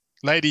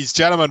Ladies,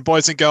 gentlemen,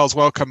 boys and girls,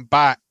 welcome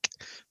back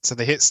to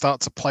the Hit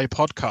Start to Play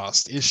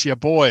podcast. It's your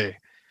boy,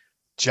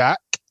 Jack,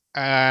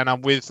 and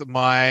I'm with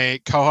my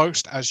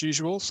co-host as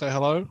usual. Say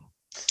hello.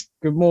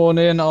 Good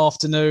morning,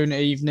 afternoon,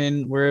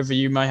 evening, wherever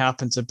you may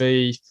happen to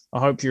be. I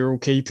hope you're all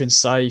keeping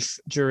safe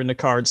during the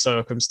current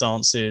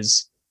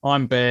circumstances.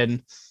 I'm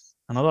Ben,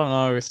 and I don't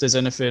know if there's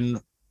anything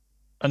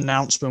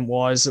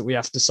announcement-wise that we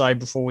have to say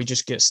before we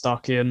just get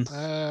stuck in.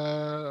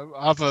 So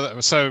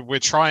we're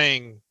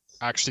trying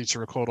actually to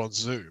record on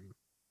Zoom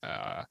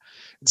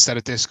instead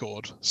of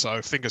Discord.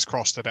 So fingers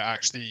crossed that it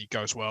actually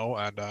goes well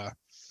and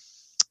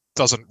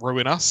doesn't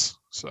ruin us.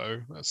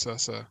 So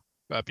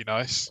that'd be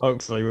nice.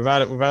 Hopefully, we've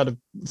had a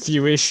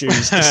few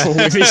issues before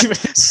we've even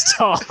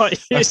started.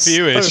 A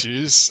few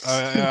issues.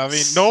 I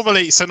mean,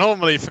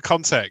 normally for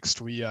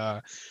context, we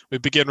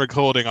begin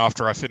recording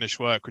after I finish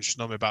work, which is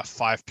normally about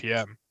 5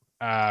 p.m.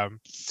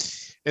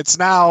 It's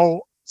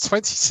now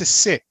 20 to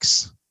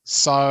 6,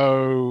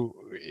 so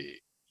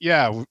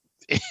yeah,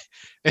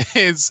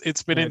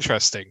 it's been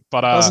interesting,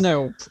 but doesn't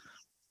help.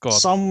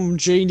 Some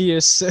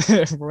genius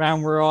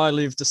around where I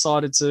live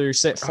decided to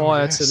set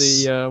fire to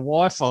the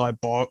Wi-Fi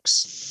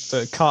box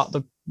that cut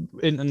the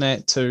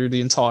internet to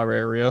the entire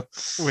area,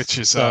 which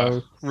is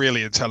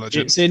really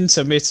intelligent. It's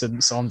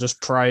intermittent, so I'm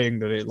just praying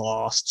that it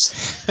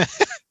lasts.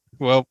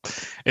 Well,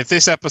 if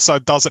this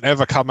episode doesn't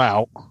ever come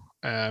out,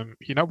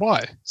 you know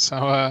why.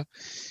 So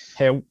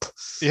help.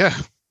 Yeah.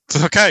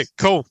 Okay,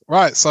 cool.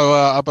 Right. So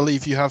I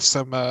believe you have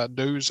some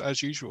news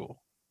as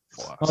usual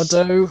for us.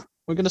 I do.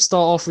 We're going to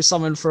start off with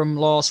something from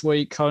last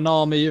week.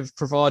 Konami have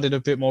provided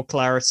a bit more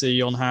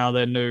clarity on how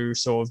their new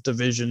sort of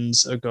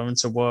divisions are going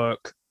to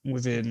work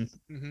within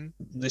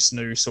this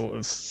new sort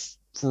of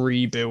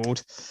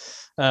rebuild.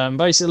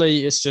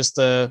 Basically, it's just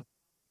a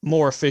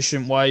more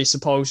efficient way,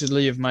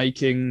 supposedly, of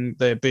making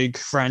their big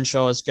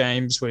franchise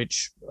games,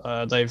 which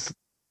they've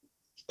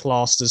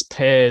classed as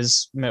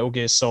pairs, Metal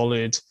Gear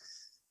Solid,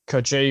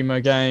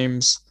 Kojima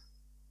games.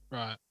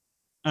 Right.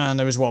 And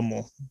there was one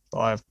more, but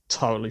I've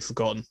totally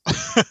forgotten.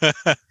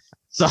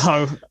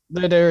 So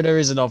there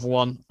is another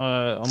one.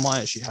 I might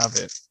actually have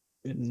it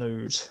in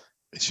news.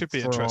 It should be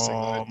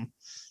interesting.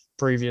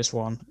 Previous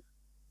one,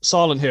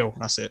 Silent Hill.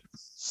 That's it.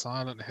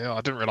 Silent Hill.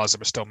 I didn't realize they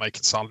were still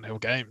making Silent Hill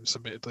games.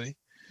 Admittedly,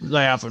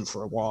 they haven't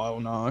for a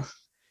while, no.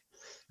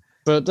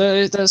 But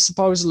they're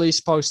supposedly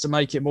supposed to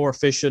make it more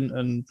efficient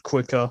and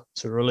quicker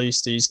to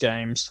release these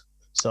games.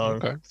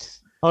 So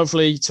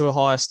hopefully to a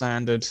higher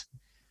standard.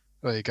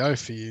 There you go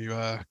for you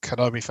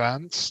Konami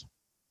fans.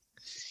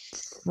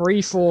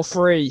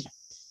 343,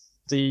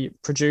 the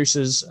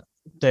producers,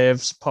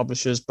 devs,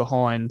 publishers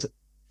behind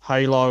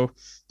Halo,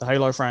 the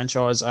Halo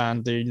franchise,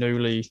 and the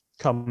newly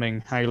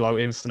coming Halo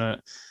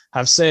Infinite,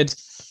 have said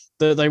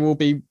that they will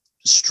be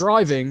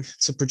striving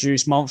to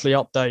produce monthly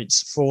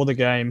updates for the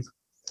game.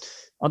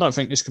 I don't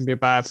think this can be a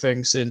bad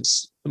thing,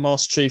 since the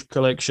Master Chief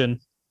Collection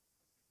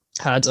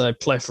had a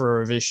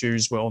plethora of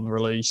issues on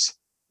release.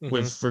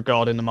 With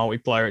regarding the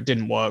multiplayer, it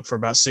didn't work for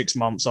about 6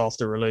 months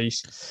after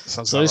release.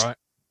 Sounds so this right.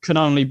 Can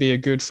only be a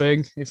good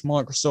thing if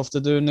Microsoft are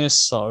doing this.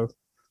 So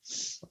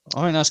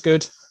I think that's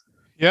good.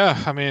 Yeah,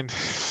 I mean, do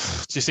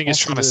you think it's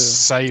trying to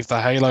save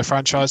the Halo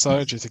franchise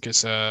though? Do you think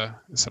it's an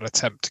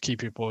attempt to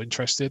keep people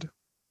interested?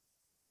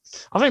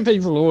 I think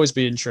people will always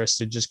be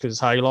interested just because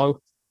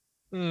Halo.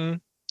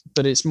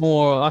 But it's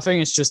more. I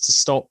think it's just to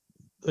stop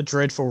a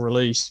dreadful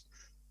release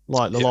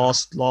like the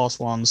last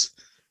ones.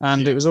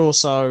 And it was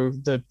also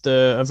the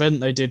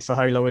event they did for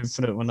Halo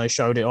Infinite when they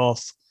showed it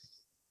off.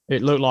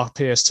 It looked like a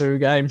PS2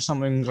 game.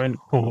 Something went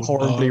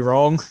horribly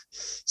wrong.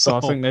 So I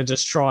think they're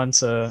just trying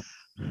to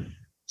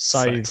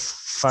save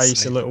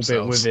face a little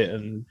bit with it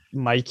and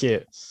make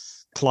it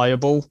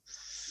playable.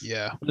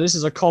 Yeah. But this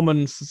is a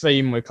common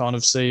theme we're kind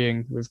of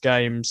seeing with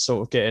games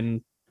sort of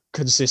getting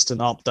consistent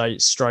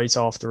updates straight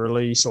after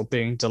release or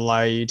being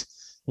delayed.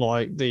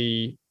 Like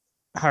the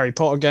Harry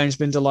Potter game's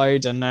been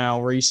delayed, and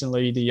now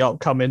recently the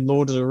upcoming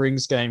Lord of the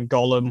Rings game,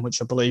 Gollum,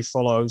 which I believe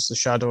follows the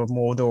Shadow of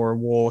Mordor and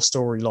War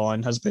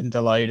storyline, has been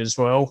delayed as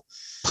well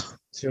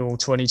till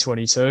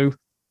 2022.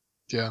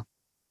 Yeah.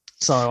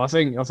 So I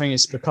think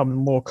it's becoming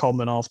more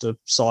common after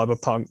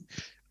Cyberpunk.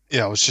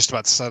 Yeah, I was just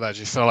about to say that.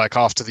 Do you feel like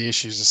after the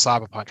issues that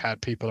Cyberpunk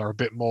had, people are a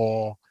bit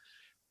more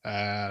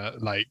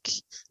they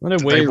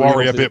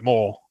worry a bit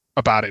more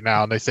about it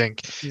now, and they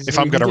think if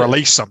I'm going to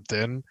release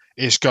something,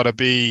 it's got to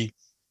be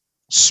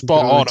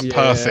spot on and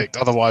perfect,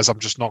 otherwise I'm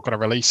just not going to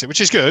release it, which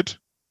is good,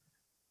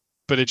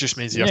 but it just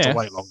means you have to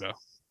wait longer.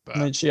 But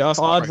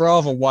I'd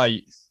rather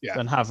wait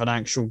than have an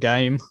actual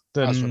game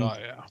than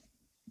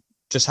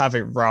just have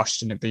it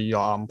rushed and it be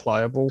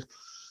unplayable.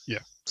 Yeah,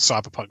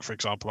 Cyberpunk, for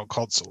example, on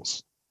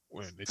consoles.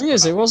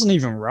 It wasn't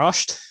even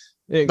rushed.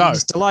 It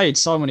was delayed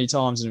so many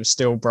times and it was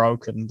still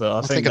broken. But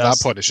I think at that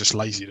point it's just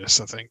laziness.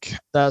 I think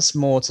that's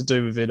more to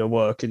do with inner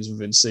workings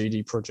within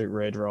CD Projekt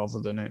Red rather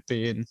than it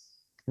being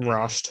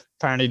rushed.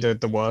 Apparently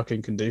the working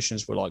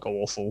conditions were like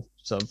awful.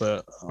 So,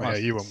 but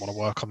you wouldn't want to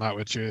work on that,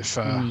 would you?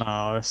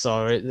 No.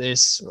 So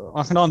it's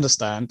I can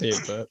understand it,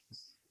 but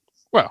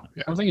well,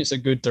 I think it's a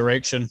good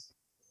direction.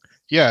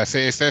 yeah,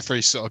 if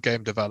every sort of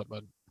game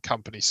development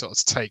company sort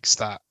of takes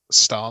that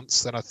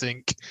stance, then I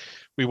think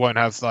we won't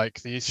have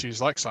like the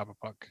issues like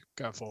Cyberpunk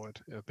going forward.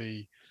 It'll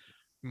be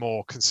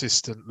more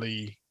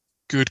consistently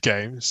good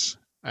games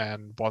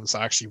and ones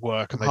that actually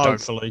work, and they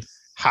Hopefully. don't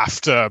have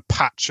to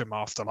patch them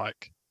after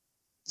like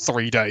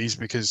 3 days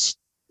because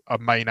a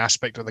main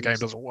aspect of the game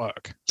doesn't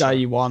work.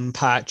 Day one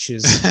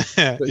patches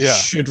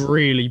should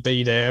really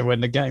be there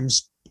when the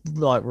game's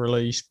like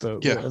released,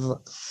 but whatever.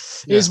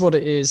 It is what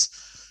it is.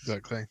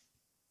 Exactly.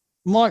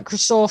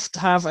 Microsoft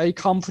have a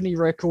company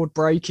record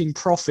breaking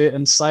profit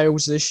and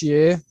sales this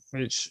year,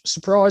 which is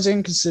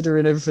surprising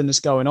considering everything that's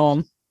going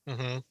on.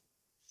 Mm-hmm.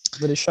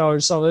 But it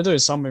shows they're doing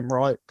something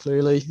right,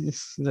 clearly,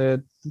 if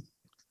they're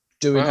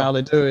doing how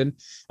they're doing.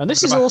 And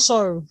this is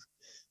also,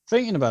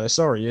 thinking about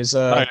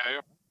it,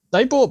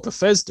 they bought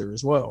Bethesda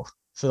as well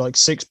for like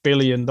 $6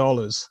 billion.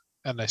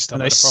 And they still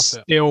made a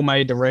profit. Still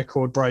made a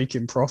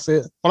record-breaking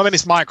profit. Well, I mean,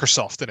 it's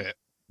Microsoft, isn't it?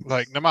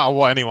 Like, no matter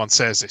what anyone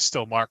says, it's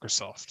still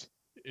Microsoft.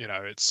 You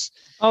know, it's...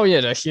 Oh,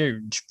 yeah, they're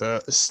huge,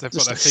 but... They've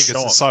got their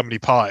fingers in so many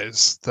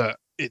pies that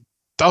it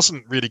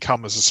doesn't really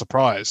come as a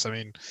surprise. I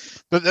mean,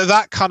 but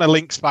that kind of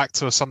links back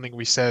to something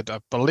we said, I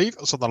believe it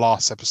was on the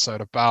last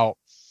episode, about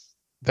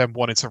them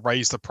wanting to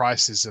raise the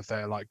prices of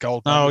their, like,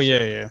 gold membership. Oh,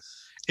 yeah.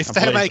 If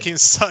they're making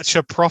such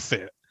a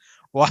profit...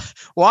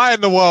 Why in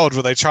the world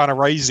were they trying to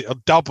raise it or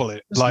double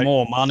it? It's like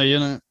more money,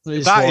 isn't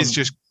it? That is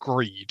just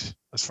greed,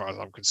 as far as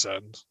I'm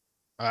concerned.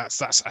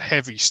 That's a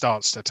heavy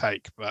stance to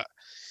take, but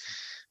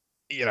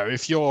you know,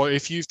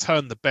 if you've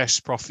turned the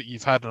best profit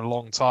you've had in a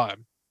long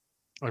time,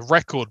 a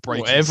record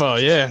breaking,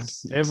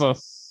 ever,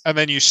 and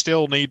then you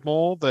still need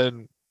more,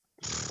 then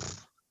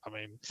I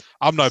mean,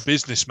 I'm no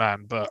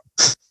businessman, but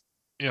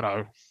you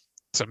know,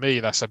 to me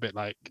that's a bit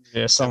like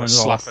a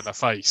slap in the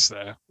face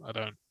there.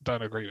 I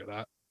don't agree with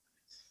that.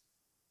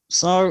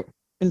 So,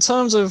 in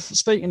terms of,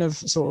 speaking of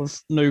sort of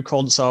new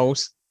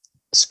consoles,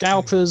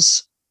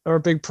 scalpers are a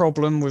big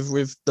problem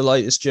with the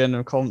latest gen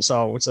of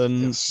consoles.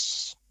 And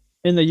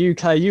in the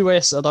UK,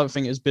 US, I don't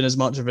think it's been as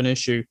much of an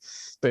issue.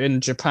 But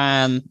in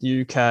Japan,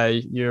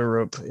 UK,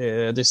 Europe,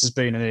 this has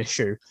been an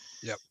issue.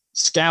 Yep.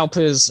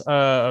 Scalpers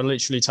are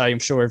literally I'm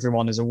sure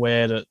everyone is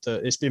aware that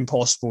it's been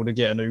possible to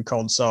get a new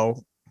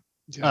console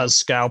as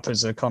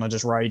scalpers are kind of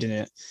just raiding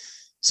it.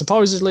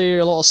 Supposedly,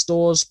 a lot of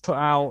stores put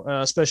out,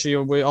 especially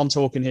I'm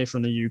talking here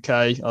from the UK.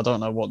 I don't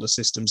know what the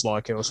system's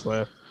like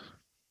elsewhere,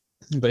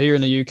 but here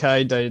in the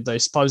UK, they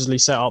supposedly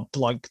set up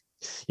like,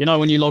 you know,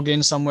 when you log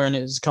in somewhere and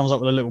it comes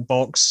up with a little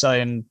box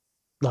saying,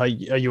 like,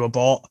 are you a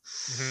bot?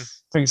 Mm-hmm.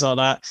 Things like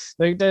that.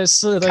 They've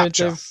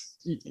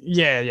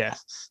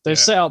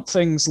set up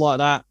things like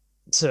that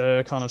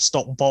to kind of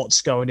stop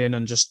bots going in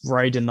and just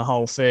raiding the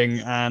whole thing,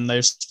 and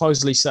they've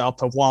supposedly set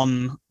up a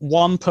one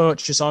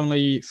purchase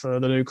only for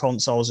the new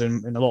consoles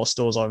in a lot of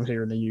stores over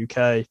here in the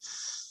UK.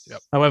 Yep.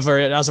 However,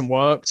 it hasn't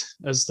worked,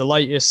 as the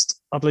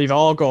latest, I believe,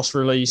 Argos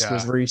release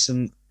was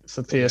recent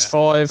for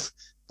PS5,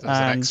 and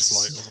an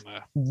exploit, wasn't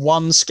there?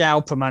 One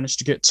scalper managed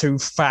to get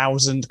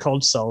 2,000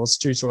 consoles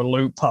due to a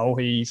loophole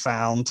he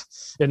found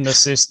in the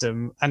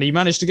system, and he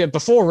managed to get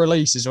before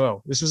release as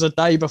well. This was a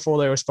day before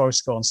they were supposed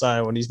to go on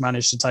sale, and he's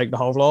managed to take the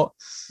whole lot.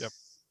 Yep.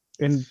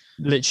 In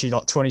literally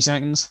like 20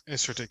 seconds.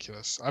 It's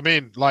ridiculous. I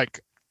mean, like,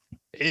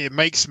 it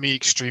makes me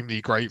extremely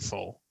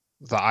grateful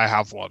that I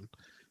have one,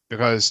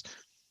 because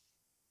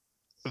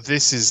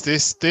this is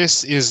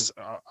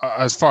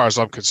as far as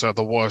I'm concerned,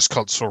 the worst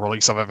console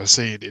release I've ever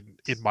seen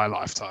in my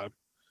lifetime.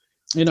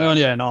 In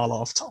our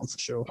lifetime for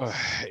sure.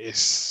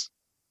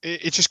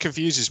 It just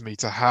confuses me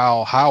to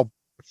how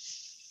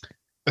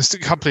a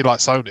company like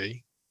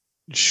Sony,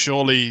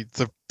 surely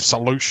the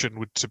solution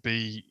would to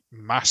be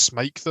mass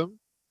make them.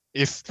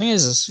 The thing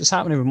is, it's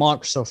happening with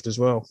Microsoft as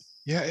well.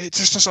 Yeah, it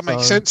just doesn't make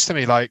sense to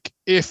me. Like,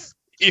 if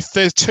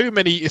there's so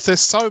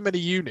many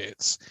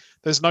units,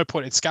 there's no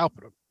point in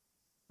scalping them,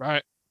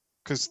 right?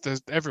 Because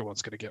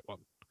everyone's going to get one.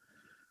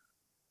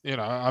 You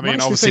know, I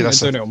mean, obviously they're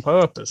doing it on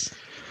purpose.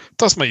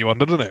 Does make you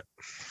wonder, doesn't it?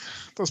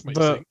 Does make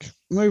you think.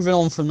 Moving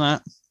on from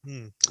that,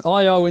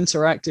 IO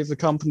Interactive, the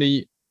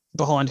company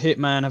behind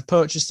Hitman, have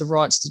purchased the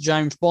rights to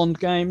James Bond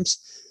games.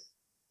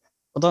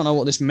 I don't know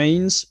what this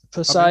means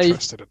per se. I'm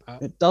interested in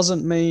that. It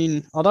doesn't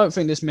mean. I don't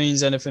think this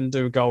means anything to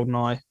do with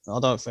GoldenEye. I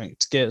don't think.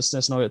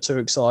 Let's not get too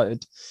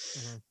excited.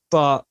 Mm-hmm.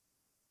 But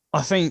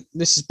I think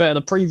this is better.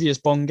 The previous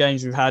Bond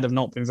games we've had have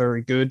not been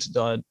very good.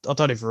 I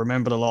don't even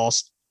remember the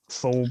last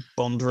full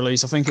Bond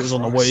release. I think it was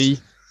on the Wii.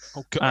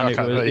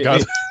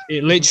 And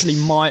it literally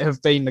might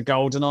have been the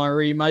GoldenEye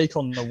remake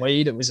on the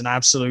Wii that was an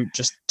absolute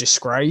just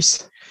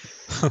disgrace.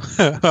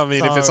 I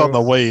mean, if it's on the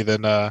Wii,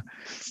 then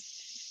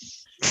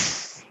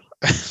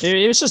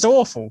it was just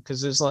awful,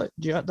 because it's like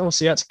you had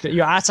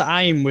to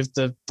aim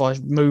by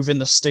moving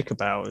the stick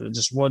about. It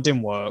just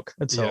didn't work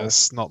at all.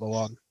 Yes, not the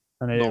one.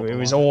 And it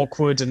was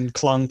awkward and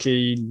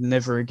clunky.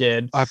 Never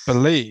again. I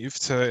believe,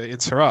 to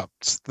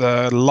interrupt,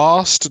 the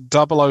last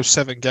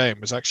 007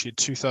 game was actually in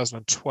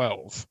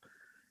 2012,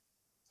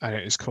 and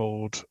it is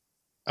called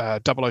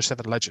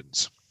 007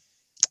 Legends.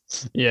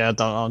 Yeah, I'm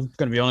going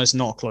to be honest,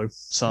 not a clue.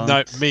 So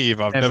no, me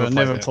either. I've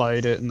never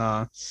played it.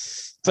 No,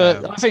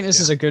 but I think this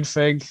is a good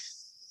thing.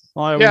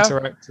 IO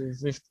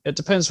Interactive. If it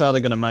depends how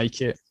they're going to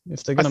make it.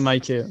 If they're going to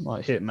make it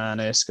like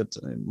Hitman-esque, it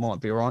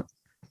might be right.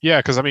 Yeah,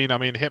 because I mean,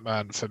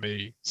 Hitman for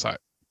me, it's like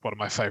one of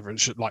my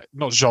favorites. Like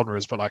not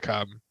genres, but like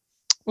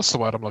what's the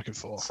word I'm looking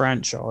for?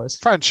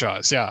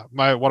 Franchise, yeah.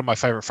 One of my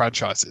favorite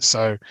franchises.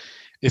 So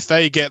if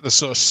they get the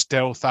sort of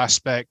stealth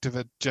aspect of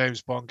a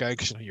James Bond game,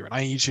 because you're an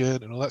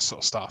agent and all that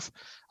sort of stuff,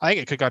 I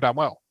think it could go down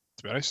well,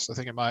 to be honest. I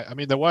think it might. I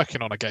mean, they're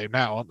working on a game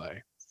now, aren't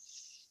they?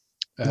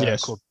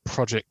 Yes. Called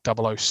Project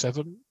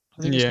 007,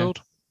 I think it's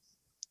called.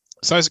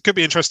 So it could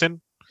be interesting.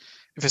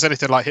 If it's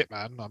anything like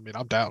Hitman, I mean,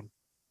 I'm down.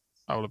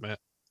 I will admit.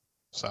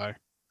 So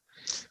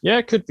yeah,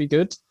 it could be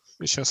good.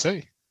 We shall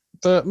see.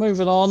 But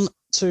moving on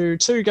to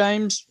 2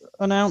 games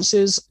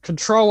announces.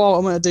 Control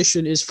Ultimate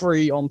Edition is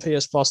free on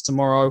PS Plus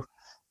tomorrow.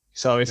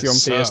 So if you're on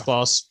PS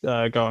Plus,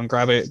 go and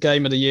grab it.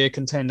 Game of the Year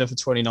contender for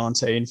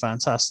 2019.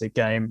 Fantastic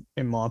game,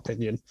 in my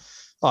opinion.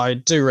 I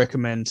do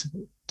recommend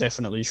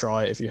definitely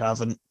try it if you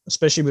haven't,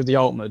 especially with the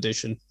Ultimate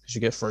Edition, because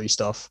you get free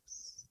stuff.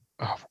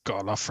 Oh, God,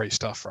 I love free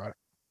stuff, right?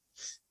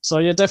 So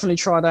yeah, definitely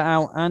try that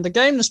out. And a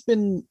game that's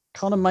been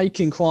kind of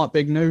making quite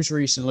big news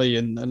recently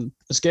and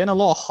it's getting a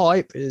lot of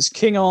hype is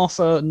King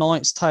Arthur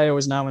Knight's Tale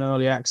is now in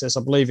early access.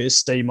 I believe it is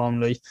Steam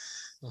only.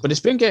 But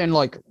it's been getting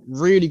like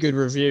really good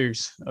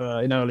reviews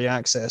in early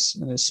access.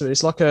 And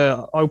it's like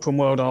a open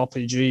world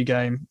RPG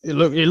game. It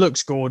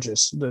looks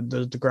gorgeous. The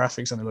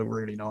graphics on it look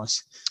really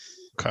nice.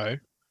 Okay.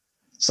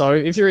 So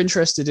if you're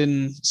interested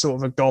in sort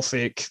of a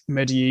gothic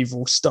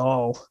medieval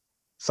style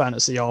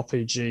fantasy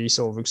RPG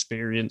sort of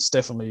experience,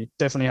 definitely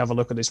have a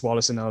look at this while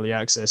it's in early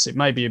access. It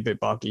may be a bit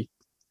buggy.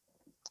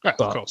 Yeah,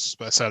 of course,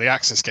 but it's early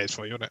access games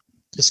for you, isn't it?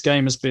 This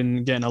game has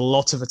been getting a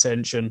lot of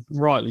attention,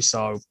 rightly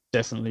so.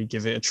 Definitely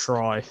give it a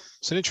try.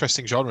 It's an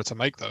interesting genre to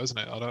make, though, isn't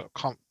it?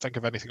 Can't think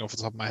of anything off the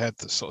top of my head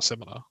that's sort of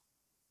similar.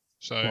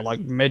 So, like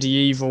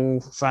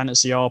medieval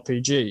fantasy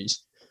RPGs.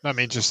 I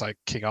mean, just like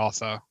King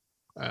Arthur.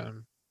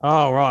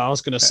 Oh right, I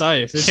was going to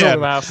say if you're talking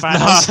about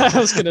fantasy, I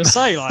was going to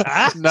say like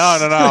that. No.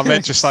 I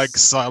meant just like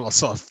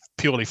sort of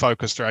purely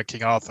focused around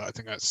King Arthur. I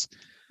think that's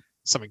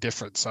something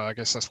different. So I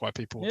guess that's why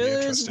people would be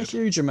interested. There's a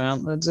huge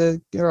amount.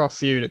 There are a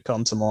few that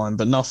come to mind,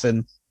 but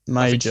nothing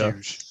major. Nothing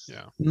huge.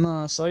 Yeah.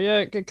 No, so yeah,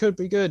 it could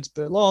be good.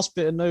 But last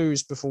bit of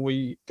news before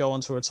we go on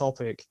to a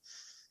topic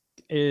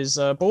is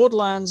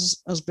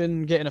Borderlands has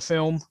been getting a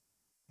film.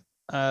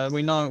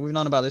 We've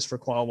known about this for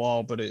quite a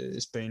while, but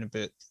it's been a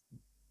bit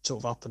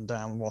sort of up and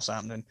down what's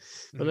happening.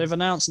 But they've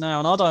announced now,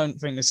 and I don't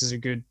think this is a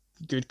good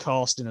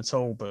casting at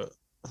all, but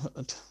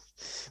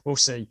we'll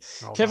see.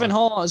 Kevin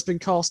Hart has been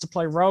cast to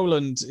play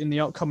Roland in the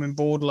upcoming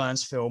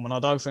Borderlands film, and I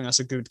don't think that's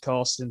a good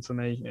casting for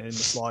me in the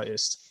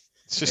slightest.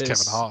 It's just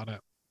Kevin Hart, isn't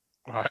it?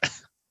 Right.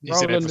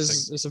 Roland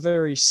is a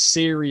very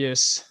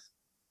serious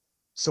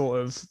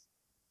sort of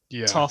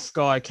tough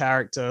guy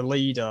character,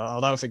 leader. I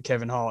don't think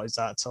Kevin Hart is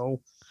that at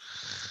all.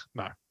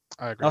 No,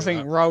 I agree. I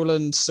think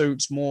Roland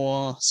suits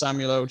more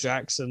Samuel L.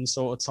 Jackson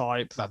sort of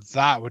type. Now,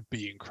 that would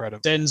be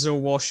incredible. Denzel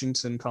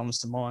Washington comes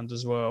to mind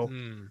as well.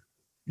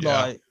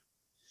 Yeah.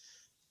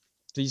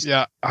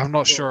 I'm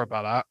not sure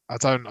about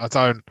that. I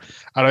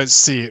don't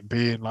see it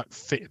being like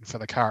fitting for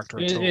the character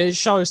at all. It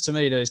shows to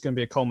me that it's going to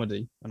be a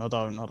comedy, and I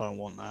don't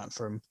want that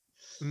from.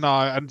 No,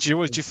 and do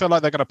you feel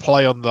like they're going to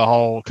play on the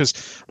whole?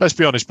 Because let's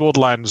be honest,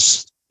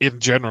 Borderlands in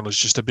general is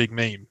just a big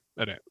meme,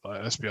 isn't it?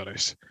 Like, let's be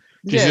honest.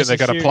 Do you think they're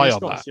going to play on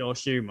that? Your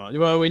humor.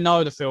 Well, we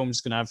know the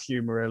film's going to have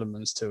humor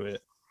elements to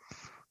it,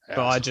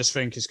 but I just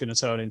think it's going to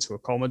turn into a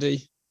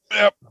comedy.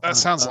 Yep, that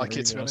sounds like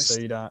it. To be honest,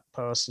 see that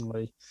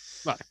personally.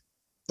 No.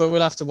 But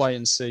we'll have to wait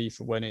and see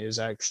for when it is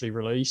actually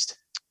released.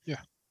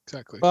 Yeah,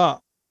 exactly.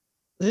 But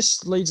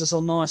this leads us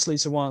on nicely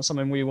to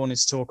something we wanted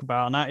to talk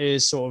about, and that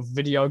is sort of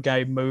video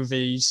game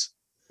movies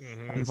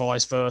and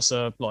vice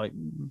versa, like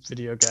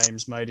video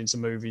games made into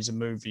movies and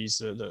movies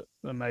that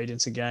are made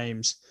into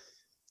games.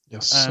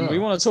 Yes, and we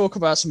want to talk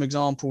about some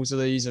examples of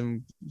these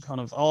and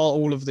kind of, are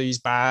all of these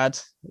bad?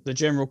 The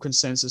general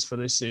consensus for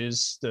this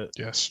is that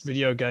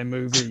video game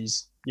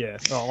movies,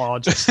 are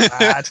just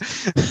bad.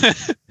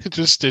 It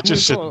just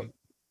shouldn't.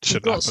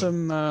 We've got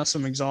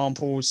some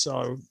examples.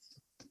 So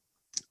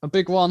a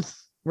big one,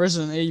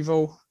 Resident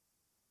Evil.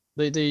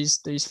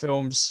 These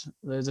films,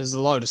 there's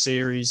a load of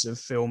series of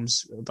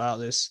films about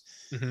this,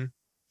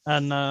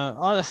 and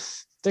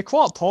they're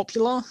quite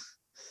popular.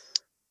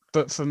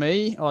 But for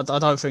me, I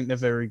don't think they're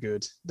very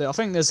good. I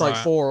think there's like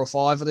 4 or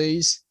 5 of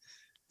these.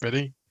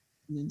 Really?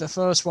 The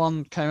first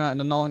one came out in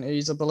the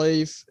 90s, I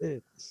believe.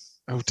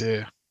 Oh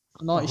dear.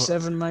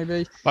 97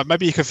 maybe. Like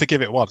maybe you can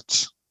forgive it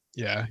once.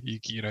 Yeah,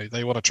 you know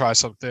they want to try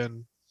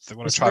something. They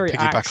want to try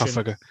piggyback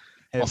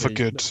off a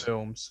good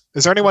films.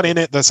 Is there anyone in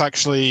it that's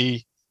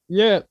actually?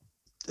 Yeah,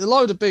 a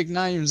load of big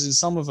names in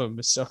some of them.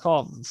 I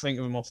can't think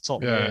of them off the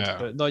top of my head,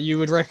 but like, you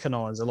would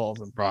recognise a lot of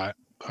them. Right.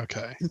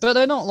 Okay. But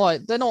they're not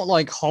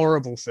like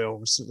horrible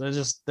films.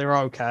 They're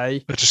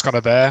okay. They're just kind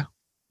of there.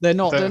 They're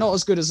not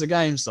as good as the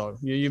games though.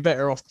 You're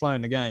better off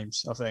playing the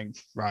games, I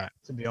think. Right.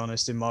 To be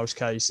honest, in most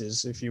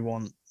cases, if you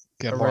want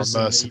get a more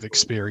immersive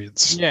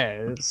experience.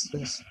 Yeah,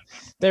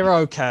 they're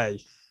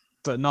okay,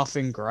 but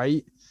nothing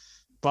great.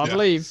 But I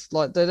believe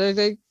like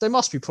they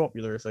must be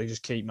popular if they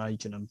just keep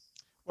making them.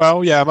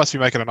 Well, yeah, I must be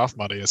making enough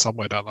money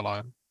somewhere down the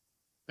line.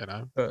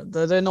 But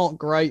they're not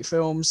great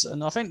films,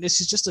 and I think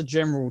this is just a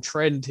general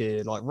trend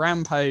here. Like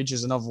Rampage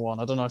is another one.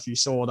 I don't know if you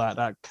saw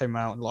that came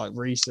out like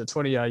recent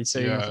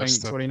 2018, I think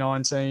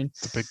 2019.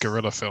 The big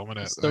gorilla film, isn't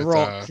it? It's The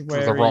Rock,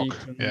 where The Rock.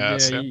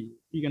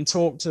 You can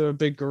talk to a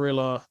big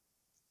gorilla,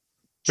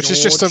 which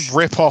is just a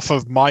rip off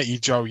of Mighty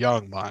Joe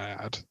Young, might I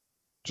add.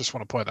 Just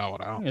want to point that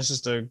one out. It's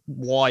just a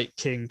white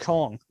King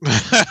Kong.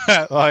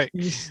 Like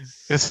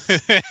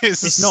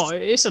it's not.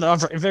 It's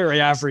a very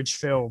average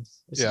film.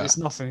 It's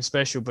nothing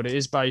special, but it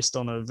is based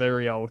on a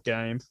very old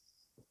game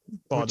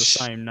by the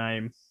same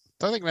name.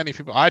 Don't think many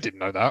people. I didn't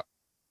know that.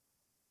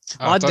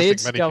 I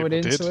did going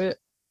into it,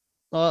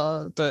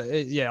 but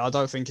I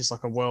don't think it's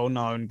like a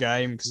well-known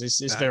game because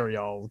it's very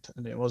old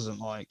and it wasn't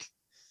like.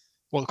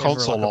 What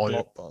console like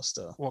a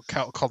blockbuster? What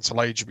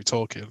console age are we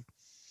talking?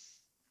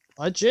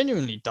 I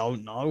genuinely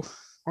don't know.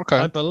 Okay.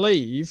 I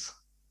believe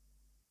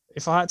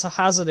if I had to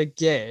hazard a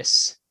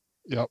guess,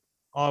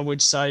 I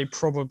would say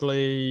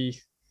probably.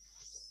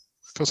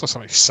 Feels like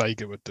something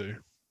Sega would do.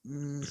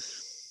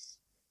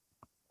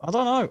 I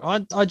don't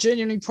know. I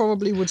genuinely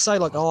probably would say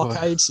like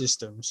arcade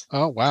systems.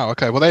 Oh wow.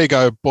 Okay. Well, there you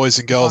go, boys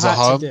and girls at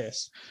home.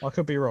 Yes, I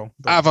could be wrong.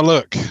 Have a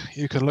look.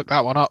 You can look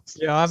that one up.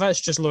 Yeah, I've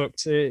actually just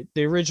looked. The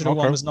original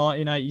one was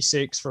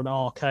 1986 for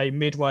an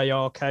Midway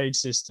arcade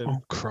system.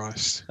 Oh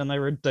Christ! And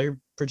they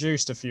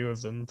produced a few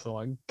of them for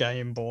like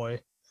Game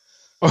Boy.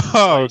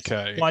 Oh,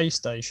 okay.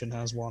 PlayStation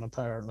has one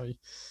apparently.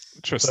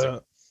 Interesting.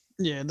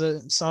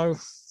 But, so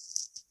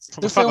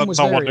the film was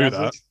very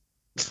average.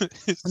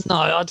 No,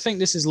 I think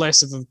this is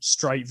less of a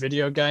straight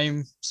video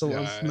game sort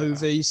of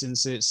movie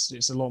since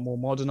it's a lot more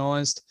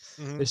modernized.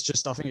 Mm-hmm.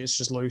 I think it's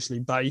just loosely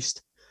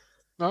based.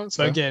 No,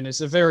 so again,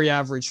 it's a very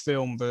average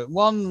film, but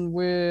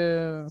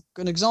an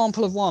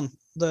example of one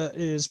that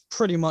is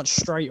pretty much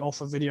straight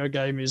off a video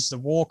game is the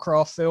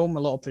Warcraft film. A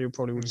lot of people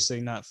probably would have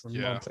seen that from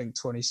I think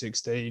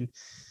 2016.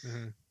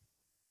 Mm-hmm.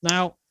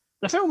 Now,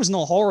 the film is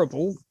not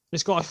horrible.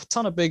 It's got a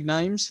ton of big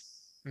names,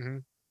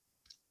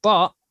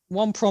 but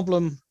one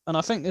problem, and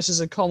I think this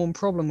is a common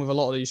problem with a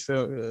lot of these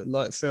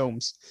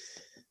films.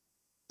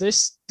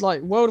 This,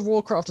 like World of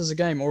Warcraft as a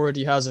game,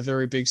 already has a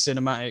very big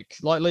cinematic,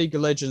 like League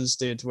of Legends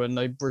did when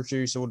they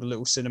produced all the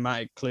little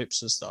cinematic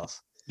clips and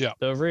stuff. Yeah,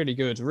 they're really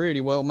good,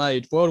 really well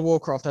made. World of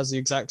Warcraft has the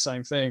exact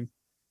same thing.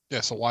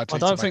 Yeah, so why? I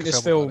don't think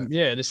this film.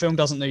 Yeah, this film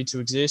doesn't need to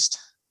exist.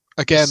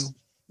 Again,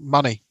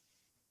 money.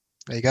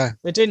 There you go.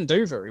 It didn't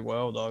do very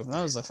well though.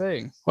 That was the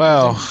thing.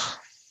 Well,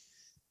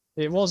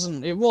 it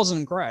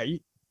wasn't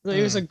great.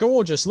 It was a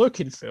gorgeous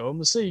looking film.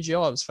 The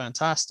CGI was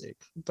fantastic,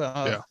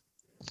 but it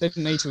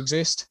didn't need to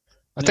exist.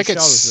 I think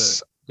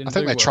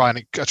they're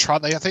trying. I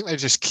think they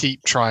just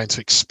keep trying to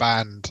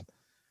expand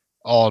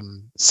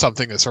on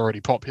something that's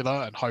already popular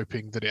and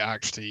hoping that it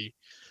actually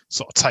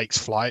sort of takes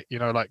flight.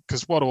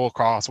 Because World of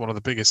Warcraft is one of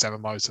the biggest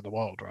MMOs in the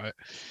world, right?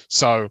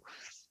 So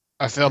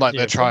I feel like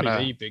they're trying to.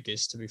 The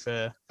biggest, to be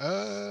fair.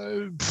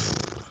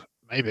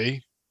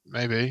 Maybe.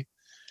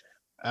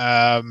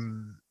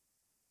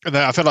 And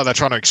then I feel like they're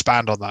trying to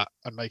expand on that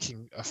and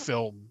making a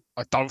film.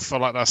 I don't feel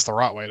like that's the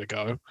right way to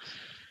go,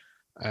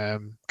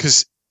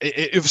 because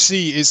it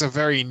obviously is a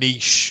very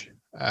niche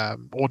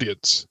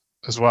audience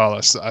as well.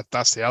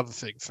 That's the other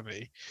thing for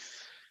me.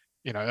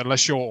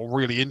 Unless you're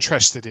really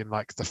interested in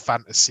like the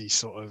fantasy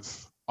sort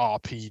of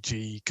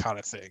RPG kind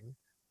of thing,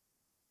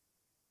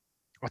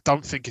 I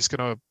don't think it's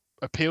going to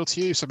appeal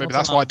to you. So maybe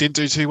that's why I didn't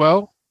do too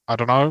well. I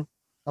don't know.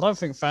 I don't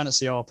think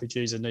fantasy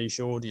RPG is a niche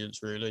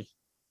audience, really.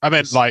 I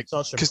meant like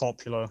such a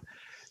popular.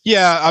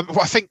 Yeah,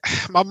 I think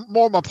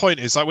my point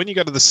is like when you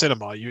go to the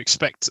cinema, you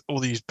expect all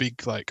these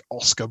big like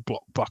Oscar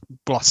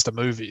blockbuster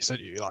movies, don't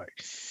you? Like,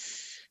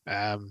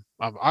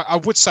 I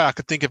would say I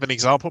could think of an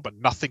example, but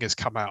nothing has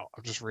come out.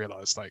 I've just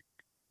realised like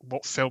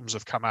what films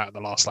have come out in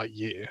the last like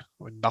year.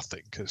 I mean,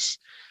 nothing because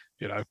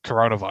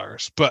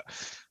coronavirus. But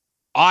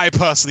I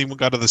personally would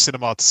go to the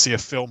cinema to see a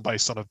film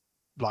based on a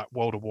like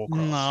World of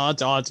Warcraft.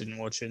 No, I didn't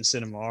watch it in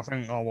cinema. I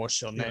think I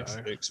watched it on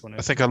Netflix.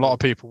 I think a lot of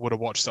people would have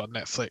watched it on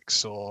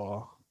Netflix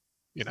or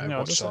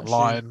watched it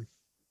online.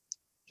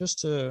 Just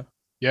to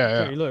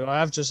look, I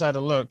have just had a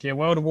look. Yeah,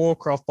 World of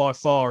Warcraft by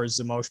far is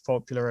the most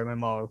popular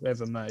MMO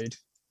ever made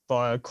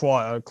by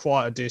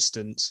quite a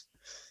distance.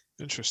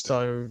 Interesting.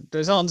 So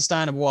it's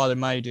understandable why they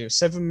made it.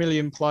 7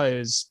 million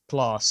players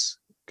plus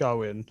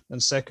going,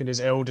 and second is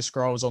Elder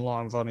Scrolls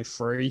Online with only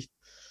 3.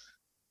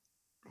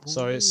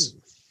 So it's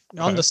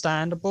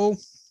understandable,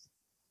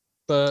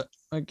 but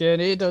again,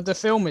 the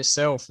film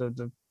itself,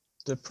 the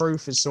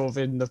proof is sort of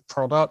in the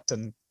product,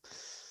 and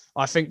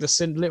I think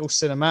the little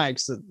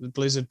cinematics that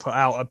Blizzard put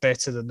out are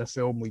better than the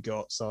film we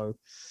got. So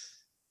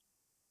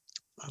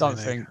I don't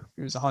think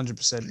it was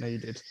 100%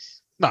 needed.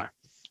 No.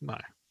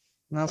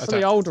 Now for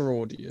the older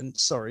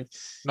audience, sorry.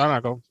 No,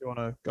 go on. If you want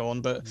to go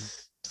on, but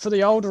for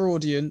the older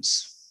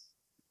audience,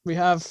 we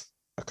have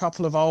a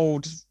couple of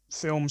old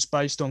films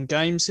based on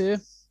games here.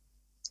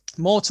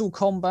 Mortal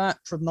Kombat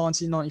from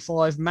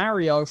 1995,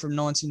 Mario from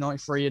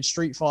 1993, and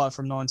Street Fighter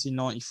from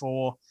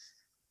 1994.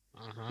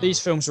 These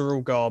films are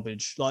all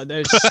garbage. Like,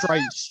 they're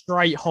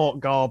straight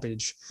hot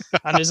garbage.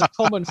 And there's a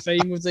common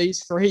theme with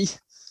these three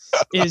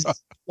is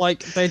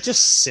like they're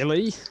just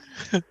silly.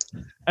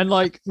 And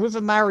like with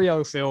a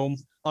Mario film,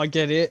 I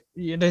get it.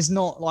 There's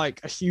not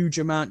like a huge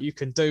amount you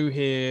can do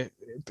here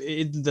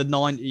in the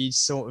 90s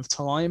sort of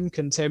time,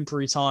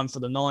 contemporary time for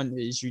the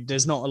 90s.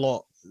 There's not a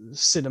lot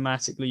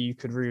cinematically you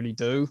could really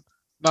do.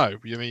 No,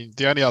 you mean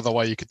the only other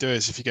way you could do it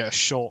is if you get a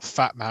short,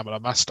 fat man with a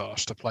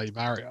mustache to play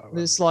Mario.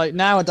 It's like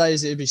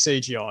nowadays it'd be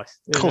CGI.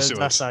 Of course it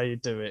would. That's how you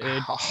do it.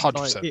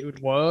 100%. Like, it would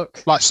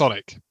work. Like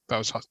Sonic. That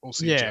was all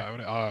CGI,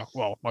 wasn't it?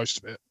 Well, most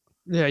of it.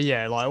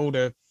 Yeah, like all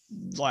the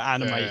like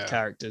animated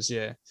characters,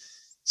 yeah.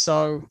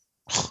 So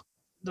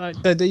like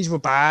these were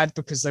bad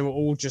because they were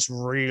all just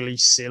really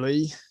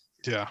silly.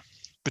 Yeah.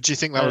 But do you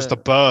think that was the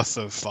birth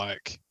of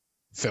like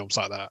films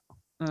like that?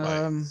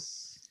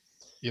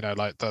 Like,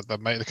 like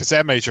because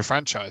they're major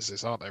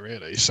franchises, aren't they?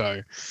 Really?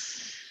 So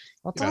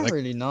I don't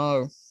really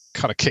know.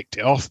 Kind of kicked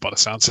it off by the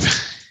sounds of it.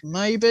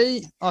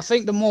 Maybe. I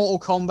think the Mortal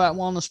Kombat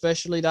one,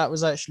 especially, that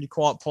was actually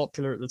quite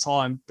popular at the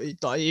time.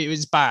 It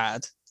was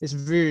bad. It's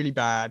really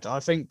bad. I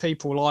think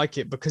people like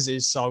it because it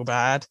is so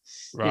bad.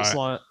 Right. It's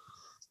like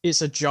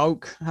it's a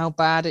joke how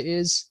bad it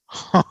is.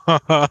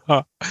 I've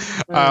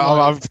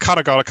kind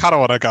of want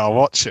to go and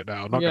watch it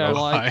now. I'm not gonna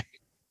lie.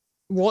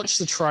 Watch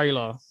the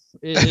trailer.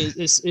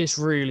 It's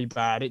really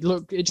bad. It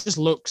just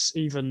looks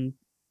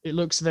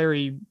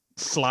very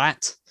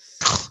flat.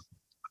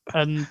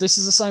 And this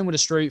is the same with the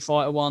Street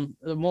Fighter one.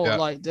 The more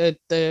like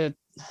they're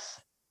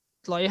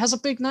like, it has a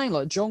big name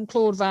like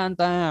Jean-Claude Van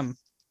Damme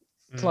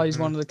plays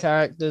one of the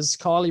characters.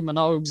 Kylie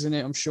Minogue's in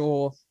it. I'm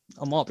sure.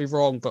 I might be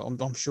wrong, but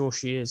I'm sure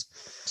she is.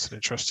 It's an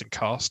interesting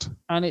cast.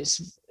 And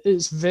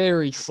it's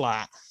very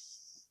flat.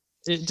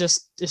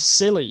 It's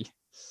silly.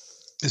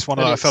 It's one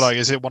of I feel like,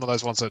 is it one of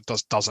those ones that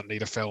doesn't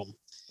need a film?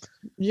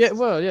 Yeah,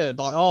 well, yeah,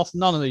 like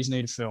none of these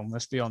need a film,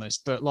 let's be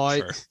honest. But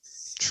like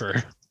True.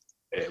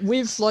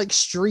 With like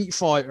Street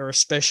Fighter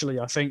especially,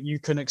 I think you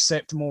can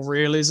accept more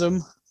realism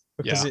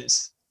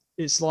because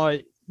it's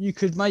like you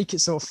could make it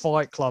sort of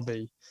Fight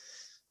Clubby.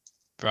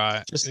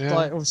 Right. Just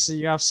like obviously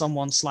you have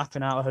someone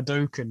slapping out a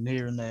Hadouken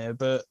here and there,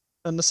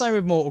 and the same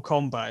with Mortal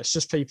Kombat, it's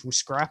just people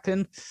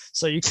scrapping.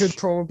 So you could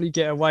probably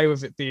get away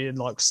with it being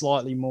like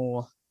slightly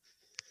more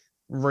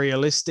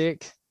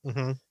realistic.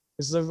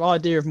 Because the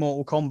idea of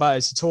Mortal Kombat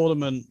is a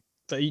tournament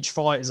that each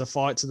fight is a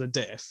fight to the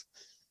death.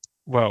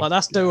 Well, like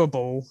that's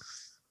doable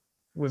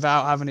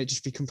without having it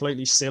just be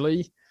completely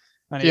silly.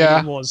 And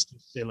it was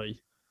just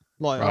silly.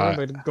 Like I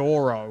remember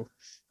Goro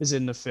is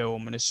in the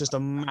film, and it's just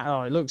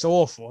it looks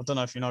awful. I don't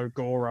know if you know who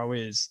Goro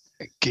is.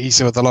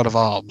 Geezer with a lot of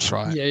arms,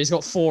 right? Yeah, he's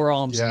got 4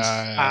 arms and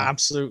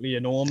absolutely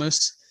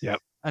enormous. Yep.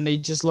 And he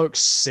just looks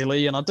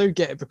silly, and I do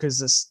get it because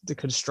there's the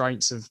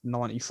constraints of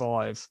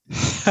 95.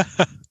 But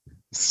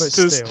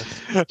still.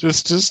 You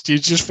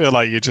just feel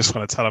like you just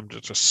want to tell him to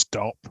just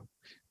stop.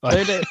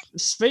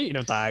 Speaking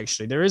of that,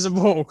 actually, there is a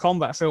Mortal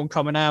Kombat film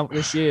coming out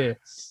this year.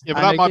 Yeah,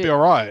 but that might be all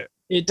right.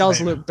 It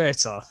does look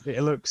better.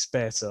 It looks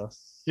better.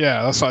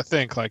 Yeah, that's what I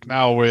think. Like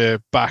now we're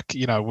back,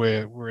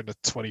 we're in the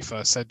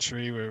 21st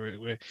century.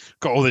 We've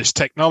got all this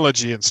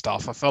technology and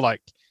stuff. I feel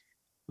like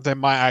they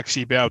might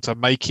actually be able to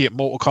make it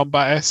Mortal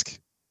Kombat-esque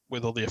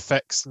with all the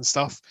effects and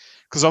stuff.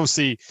 Because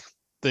obviously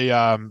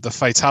the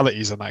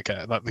fatalities in that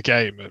game, like the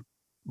game, are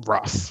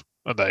rough,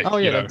 are they? Oh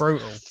yeah, they're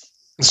brutal.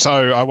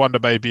 So I wonder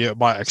maybe it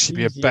might actually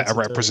be a better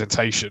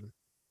representation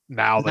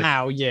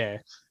now. Yeah,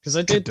 because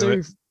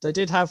they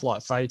did have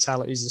like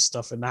fatalities and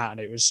stuff in that, and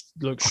it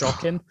looked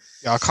shocking.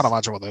 Yeah, I can't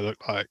imagine what they look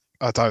like.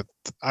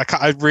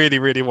 I really,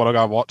 really want to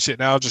go and watch it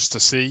now just to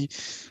see.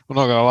 I'm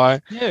not gonna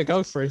lie. Yeah,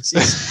 go for it.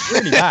 It's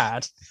really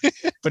bad,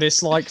 but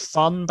it's like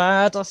fun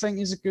bad, I think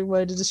is a good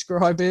way to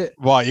describe it.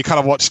 Right, you kind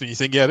of watching it, you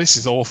think, yeah, this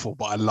is awful,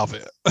 but I love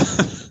it.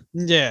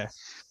 Yeah.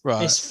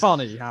 Right. It's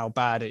funny how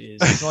bad it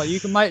is. It's like you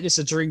can make this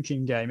a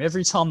drinking game.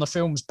 Every time the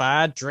film's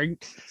bad,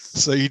 drink.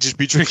 So you just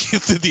be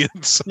drinking to the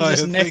inside. You're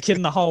just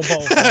necking the whole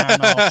bottle for an hour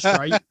and a half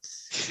straight.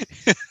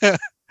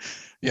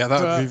 Yeah, that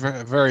would be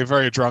very, very,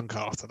 very drunk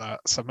after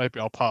that. So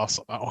maybe I'll pass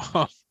on that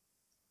one.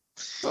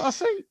 But I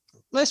think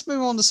let's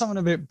move on to something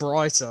a bit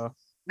brighter.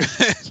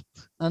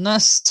 And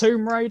that's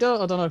Tomb Raider.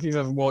 I don't know if you've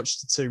ever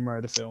watched the Tomb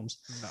Raider films.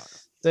 No.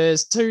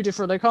 There's 2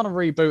 different, they kind of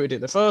rebooted it.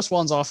 The first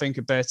ones I think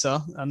are better,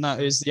 and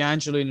that is the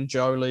Angelina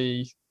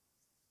Jolie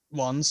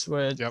ones,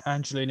 where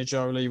Angelina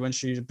Jolie, when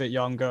she was a bit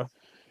younger,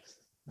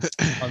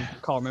 I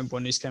can't remember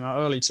when these came out,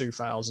 early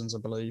 2000s, I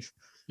believe.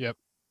 Yep.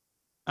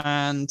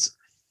 And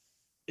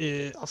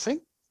I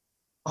think,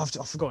 I've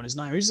forgotten his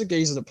name. Who's the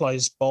geezer that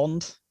plays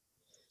Bond?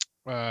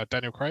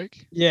 Daniel Craig?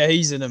 Yeah,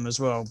 he's in them as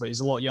well, but he's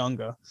a lot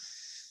younger.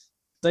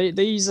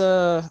 These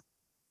are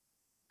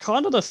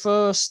kind of the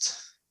first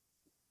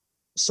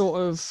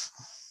sort of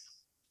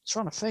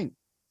trying to think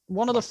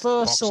one of the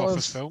first sort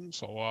of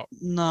films or what?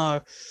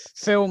 No,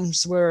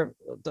 films where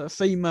the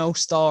female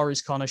star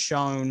is kind of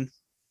shown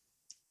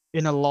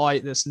in a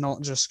light that's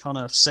not just kind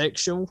of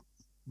sexual.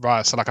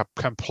 Right, so like a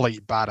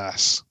complete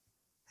badass.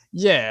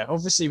 Yeah,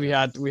 obviously we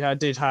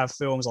did have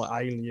films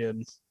like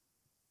Alien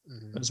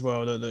as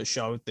well that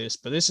showed this,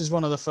 but this is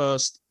one of the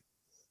first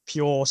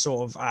pure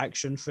sort of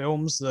action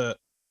films that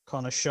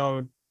kind of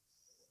showed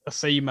a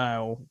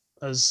female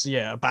as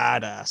a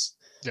badass.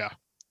 Yeah.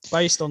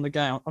 Based on the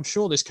game, I'm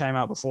sure this came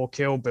out before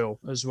Kill Bill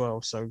as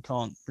well, so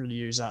can't really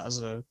use that as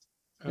an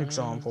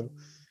example.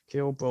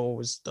 Kill Bill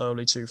was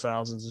early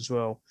 2000s as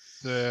well.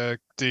 The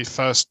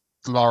first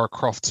Lara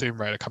Croft Tomb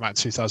Raider came out in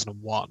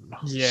 2001.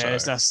 Yeah,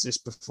 so. That's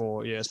just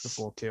before. Yeah, it's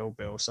before Kill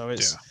Bill. So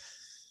it's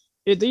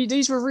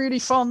these were really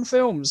fun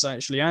films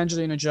actually.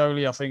 Angelina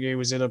Jolie, I think, he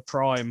was in a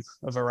prime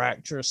of her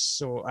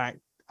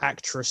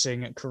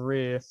actressing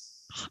career.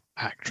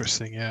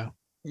 Actressing, yeah.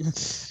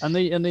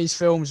 and these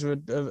films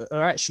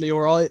are actually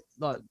all right.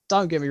 Like,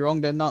 don't get me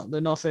wrong, they're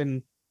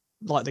nothing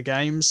like the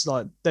games.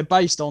 Like, they're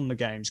based on the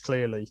games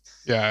clearly.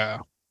 Yeah.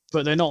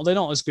 But they're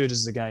not as good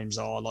as the games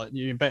are. Like,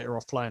 you're better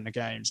off playing the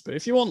games. But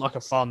if you want like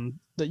a fun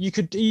that you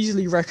could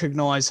easily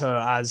recognize her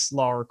as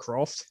Lara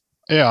Croft.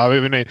 Yeah, I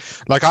mean,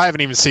 like, I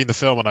haven't even seen the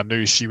film and I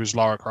knew she was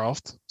Lara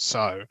Croft.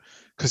 So,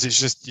 because it's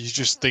just you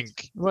just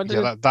think,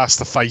 that's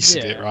the face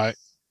of it, right?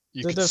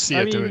 You can see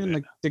her doing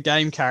it. The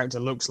game character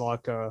looks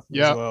like her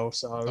as well.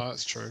 So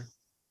that's true.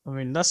 I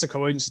mean, that's a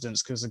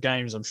coincidence because the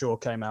games, I'm sure,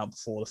 came out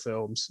before the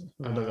films.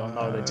 I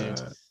know they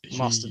did.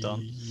 Must have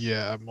done.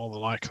 Yeah, more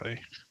than likely.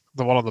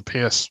 The one on the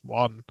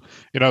PS1,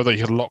 that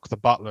you could lock the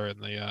butler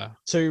in the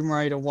Tomb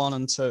Raider 1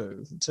 and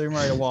 2. Tomb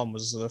Raider 1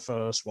 was the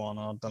first one.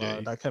 I don't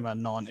know. That came out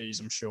in the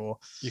 90s, I'm sure.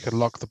 You could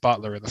lock the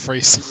butler in the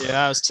freezer. Yeah,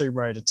 that was Tomb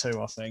Raider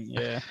 2, I think.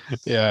 Yeah.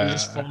 Yeah. He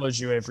just follows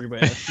you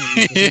everywhere.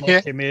 You just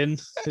lock him in.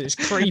 It's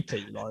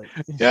creepy. Like.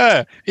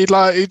 Yeah. He'd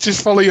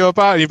just follow you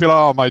about and you'd be like,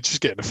 oh, mate,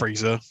 just get in the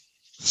freezer.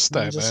 Stay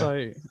there. Just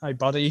say, hey,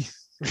 buddy.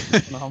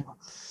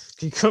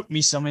 Can you cook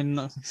me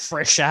something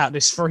fresh out of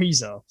this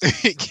freezer?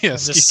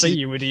 Yes. Just see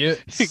you,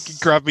 idiot.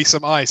 Grab me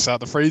some ice out of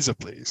the freezer,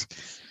 please.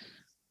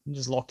 And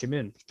just lock him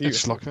in.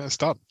 Just lock him in. It's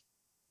done.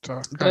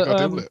 So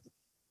deal with it.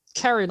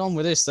 Carrying on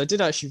with this, they did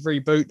actually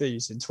reboot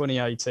these in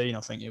 2018,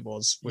 I think it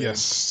was.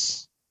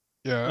 Yes.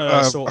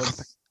 Yeah. Sort of.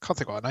 I can't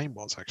think what her name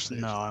was,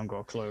 actually. No, I haven't got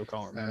a clue. I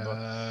can't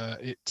remember.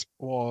 It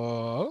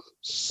was...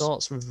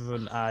 Starts with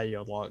an A,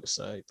 I'd like to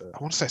say. But I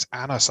want to say it's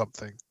Anna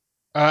something.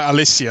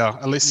 Alicia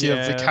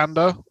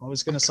Vikander. I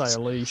was going to say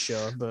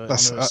Alicia, but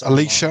that's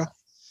Alicia.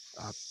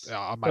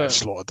 I might have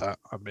slaughtered that,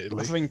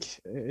 admittedly. I think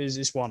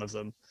it's one of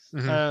them.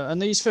 Mm-hmm.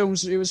 And these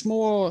films, it was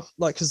more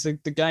like because the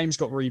games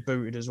got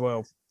rebooted as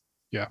well.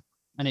 Yeah.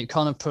 And it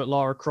kind of put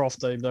Lara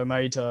Croft. They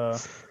made her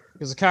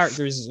because the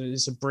character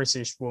is a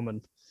British woman,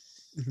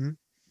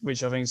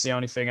 which I think is the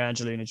only thing.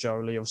 Angelina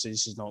Jolie, obviously,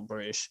 she's not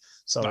British,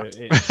 so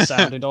it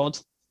sounded odd.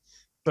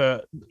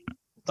 But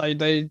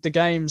the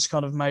games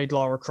kind of made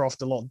Lara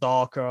Croft a lot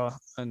darker,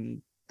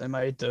 and they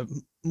made them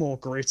more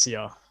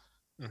grittier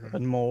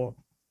and more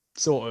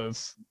sort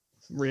of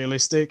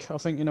realistic, I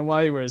think, in a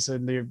way. Whereas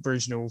in the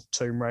original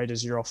Tomb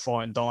Raiders, you're off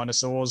fighting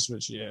dinosaurs,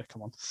 which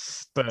come on,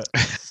 but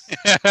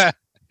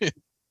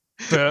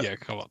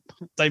come on.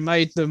 They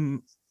made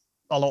them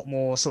a lot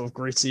more sort of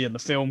gritty, and the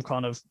film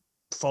kind of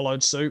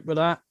followed suit with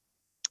that.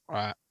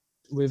 Right.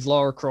 With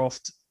Lara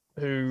Croft,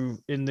 who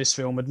in this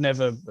film had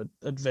never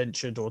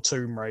adventured or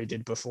tomb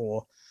raided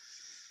before.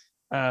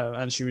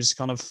 And she was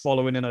kind of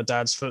following in her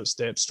dad's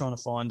footsteps, trying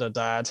to find her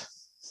dad.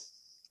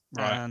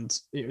 Right. And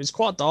it was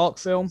quite a dark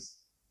film.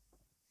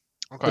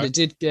 Okay. But it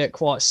did get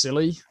quite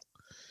silly.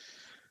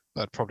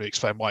 That'd probably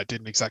explain why it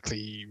didn't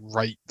exactly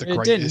rate the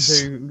greatest.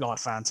 It didn't do like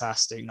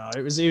fantastic, no.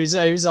 It was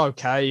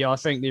okay. I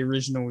think the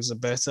originals are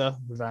better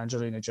with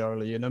Angelina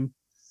Jolie in them.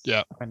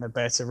 Yeah. I think they're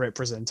better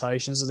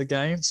representations of the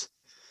games.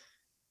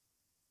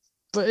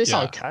 But it's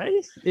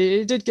okay.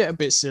 It did get a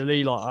bit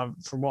silly. Like,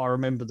 from what I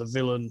remember, the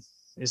villain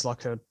is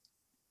like a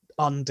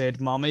undead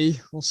mummy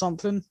or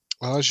something.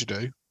 Well, as you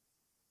do.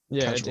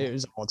 Yeah, it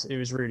was odd. It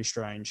was really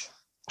strange.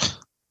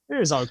 It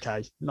was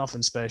okay.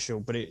 Nothing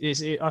special. But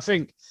I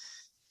think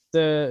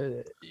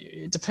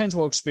it depends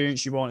what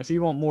experience you want. If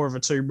you want more of a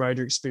Tomb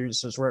Raider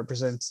experience that's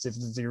representative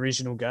of the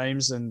original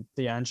games, then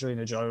the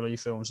Angelina Jolie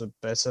films are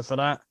better for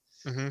that.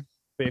 Mm-hmm.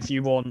 But if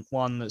you want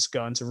one that's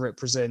going to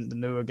represent the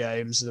newer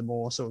games, the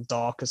more sort of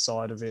darker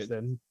side of it,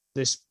 then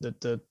the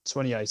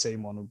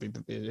 2018 one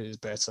is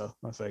better,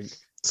 I think.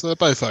 So they're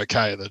both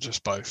okay. They're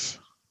just both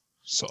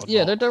sort of.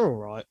 Yeah, they're all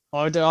right.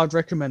 I'd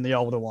recommend the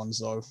older ones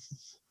though,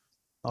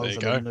 over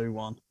the new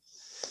one.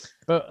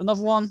 But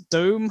another one,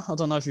 Doom. I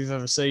don't know if you've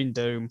ever seen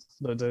Doom,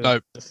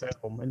 the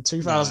film in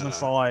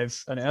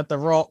 2005, and it had The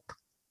Rock.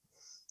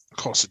 Of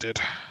course it did.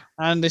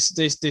 And this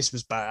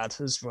was bad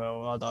as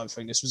well. I don't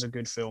think this was a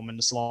good film in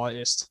the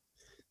slightest.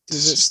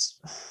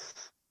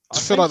 I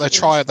feel like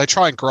they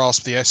try and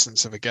grasp the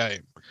essence of a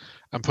game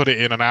and put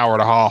it in an hour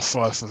and a half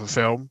worth of a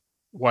film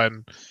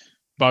when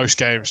most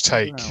games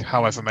take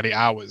however many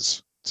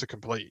hours to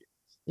complete.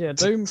 Yeah,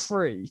 Doom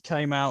 3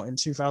 came out in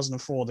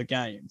 2004, the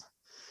game.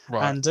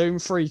 Right. And Doom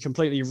 3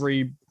 completely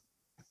rebuilt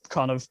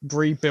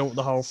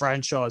the whole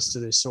franchise to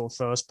this sort of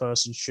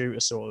first-person shooter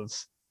sort of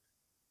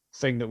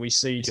thing that we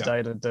see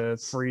today, the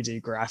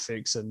 3D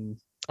graphics and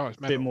a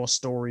bit more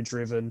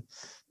story-driven.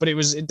 But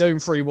Doom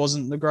 3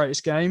 wasn't the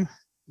greatest game.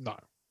 No.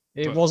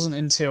 It wasn't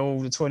until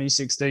the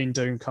 2016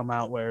 Doom come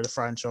out where the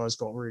franchise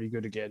got really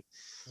good again.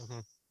 Mm-hmm.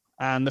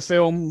 And the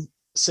film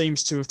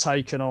seems to have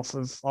taken off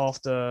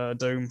after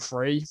Doom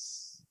 3.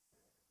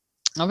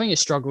 I think it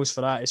struggles for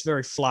that. It's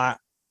very flat.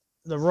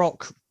 The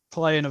Rock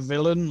playing a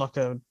villain,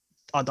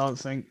 I don't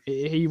think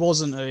he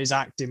wasn't at his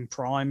acting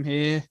prime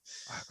here.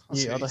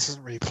 He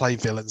doesn't really play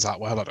villains that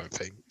well, I don't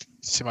think.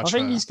 Too much. I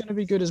think he's going to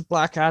be good as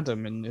Black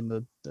Adam in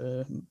the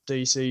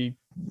DC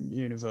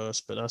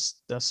universe, but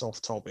that's off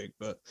topic.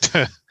 But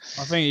I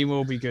think he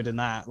will be good in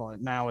that. Like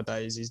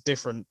nowadays, he's a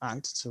different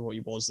actor to what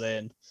he was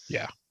then.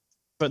 Yeah.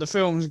 But the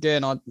films,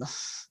 again, I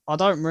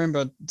don't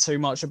remember too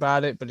much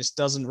about it, but it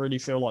doesn't really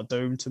feel like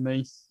Doom to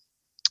me.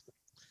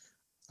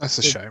 That's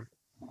a shame.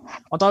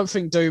 I don't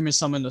think Doom is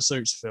something that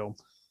suits film.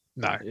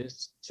 No.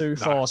 It's too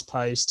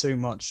fast-paced, too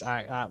much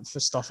for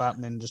stuff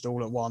happening just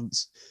all at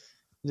once.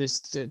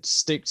 It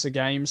stick to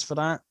games for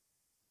that.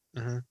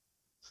 Mm-hmm.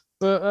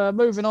 But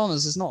moving on,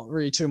 as there's not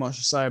really too much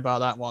to say about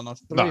that one. I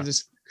believe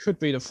this could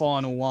be the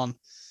final one.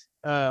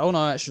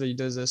 Actually,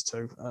 there's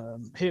two.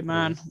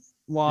 Hitman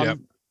 1. Yep.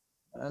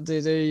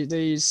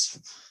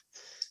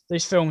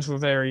 These films were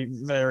very,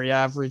 very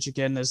average.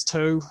 Again, there's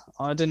 2.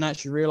 I didn't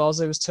actually realise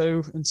there was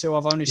 2 until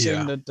I've only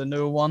seen the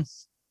newer one.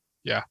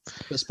 Yeah.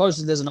 But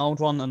supposedly there's an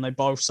old one, and they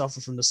both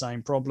suffer from the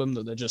same problem,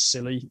 that they're just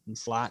silly and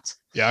flat.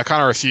 Yeah, I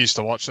kind of refuse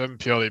to watch them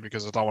purely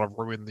because I don't want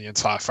to ruin the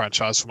entire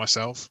franchise for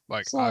myself.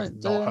 I've not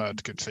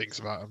heard good things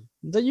about them.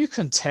 That you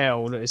can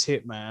tell that it's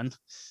Hitman,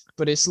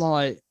 but it's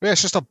like... Yeah,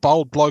 it's just a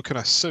bold bloke in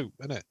a suit,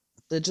 isn't it?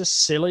 They're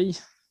just silly.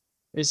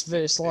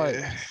 It's like...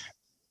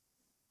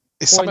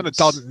 It's something that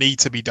doesn't need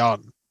to be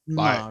done.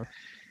 No.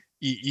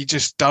 You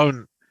just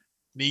don't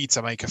need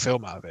to make a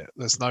film out of it.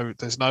 There's no.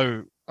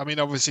 I mean,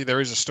 obviously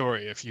there is a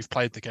story if you've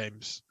played the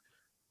games,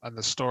 and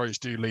the stories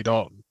do lead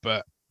on.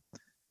 But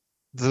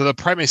the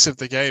premise of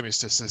the game is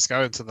just to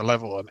go into the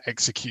level and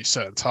execute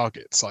certain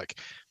targets. Like,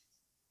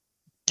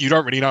 you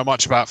don't really know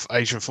much about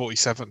Agent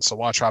 47, so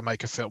why try and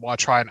make a film? Why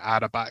try and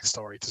add a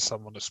backstory to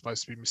someone that's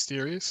supposed to be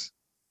mysterious?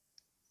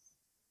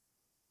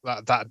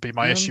 That'd be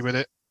my issue with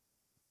it.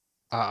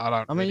 I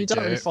don't. I mean, you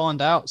don't really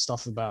find out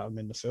stuff about him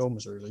in the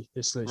films, really.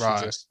 It's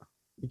literally just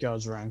he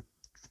goes around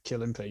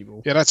killing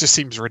people. Yeah, that just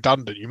seems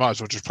redundant. You might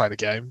as well just play the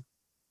game.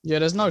 Yeah,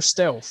 there's no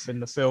stealth in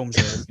the films.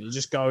 He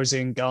just goes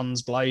in,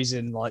 guns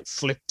blazing,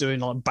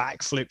 doing like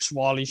backflips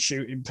while he's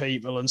shooting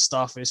people and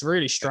stuff. It's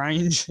really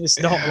strange. It's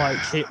not like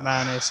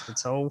Hitman-esque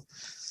at all.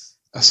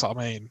 That's what I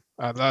mean.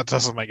 That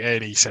doesn't make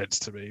any sense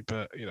to me,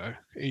 but,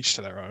 each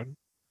to their own.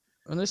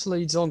 And this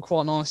leads on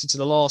quite nicely to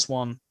the last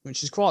one,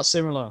 which is quite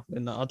similar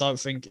in that I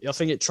think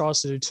it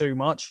tries to do too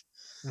much.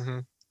 Mm-hmm.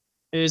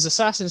 It is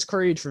Assassin's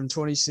Creed from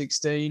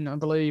 2016, I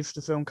believe.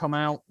 The film come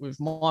out with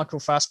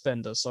Michael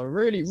Fassbender, so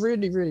really,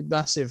 really, really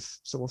massive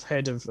sort of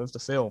head of the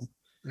film,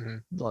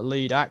 like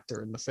lead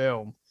actor in the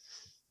film.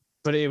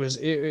 But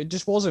it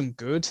just wasn't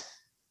good.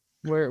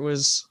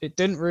 It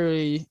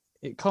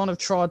kind of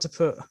tried to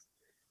put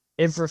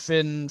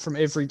everything from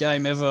every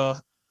game ever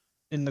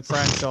in the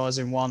franchise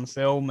in one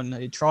film, and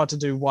he tried to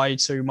do way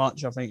too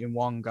much, I think, in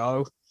one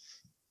go.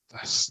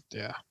 That's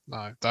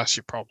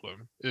your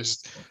problem.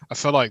 I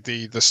feel like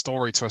the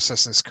story to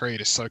Assassin's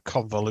Creed is so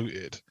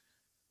convoluted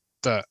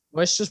that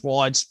it's just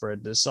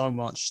widespread. There's so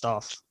much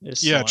stuff.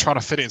 Trying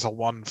to fit it into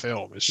one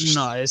film.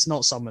 It's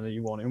not something that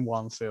you want in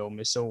one film.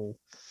 It's all.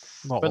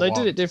 But they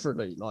did it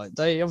differently. Like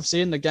they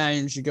obviously in the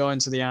games, you go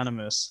into the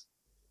Animus,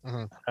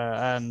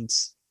 and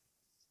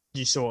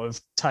you sort of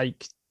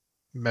take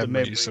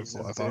memories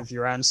of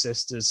your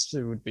ancestors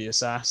who would be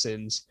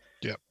assassins.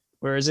 Yep.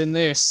 Whereas in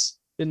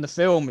the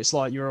film, it's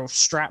like you're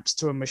strapped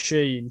to a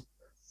machine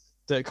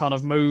that kind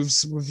of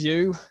moves with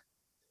you.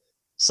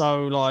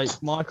 So like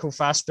Michael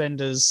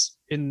Fassbender's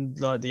in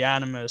like the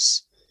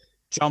Animus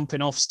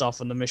jumping off stuff,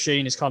 and the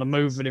machine is kind of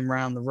moving him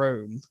around the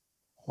room.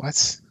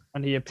 What?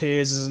 And he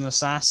appears as an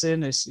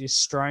assassin. It's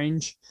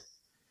strange.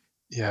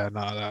 Yeah,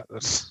 no,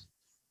 that's.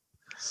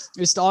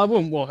 I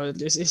wouldn't want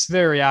it. It's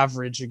very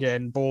average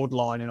again,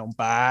 borderlining on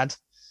bad.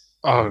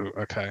 Oh,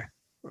 okay,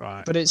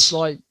 right. But it's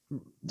like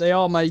they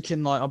are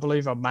making I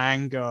believe a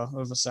manga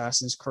of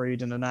Assassin's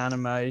Creed and an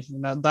anime.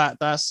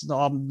 That's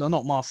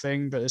not my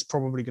thing, but it's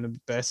probably going to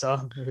be better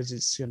because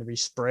it's going to be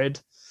spread.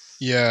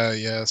 Yeah.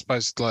 I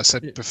suppose, like I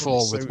said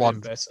before,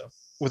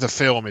 with a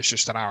film, it's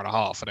just an hour and a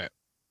half, isn't it?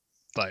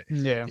 Like,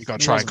 you got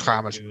to try and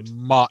cram as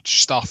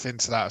much stuff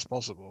into that as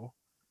possible.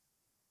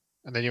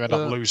 And then you end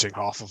up losing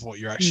half of what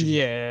you're actually...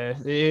 Yeah,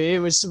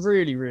 it was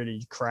really,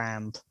 really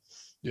crammed.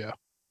 Yeah,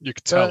 you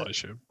could tell, I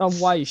assume. A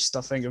waste,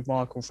 I think, of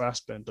Michael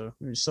Fassbender.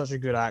 He's such a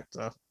good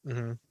actor.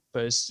 Mm-hmm.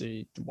 But it's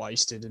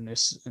wasted in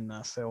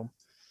that film.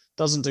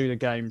 Doesn't do the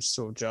game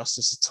sort of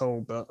justice at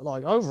all. But,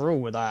 like, overall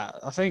with that,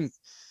 I think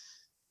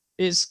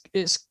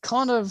it's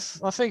kind of,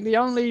 I think the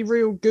only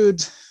real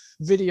good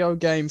video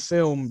game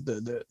film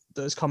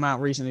that's come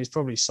out recently is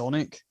probably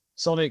Sonic.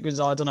 Sonic is,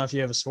 I don't know if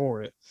you ever saw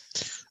it.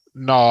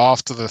 No,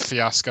 after the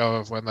fiasco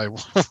of when they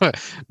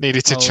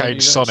needed to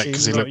change Sonic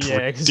because he looked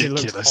ridiculous. He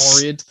looked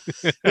horrid.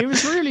 It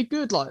was really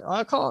good. Like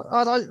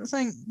I don't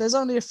think there's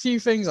only a few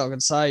things I can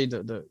say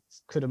that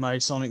could have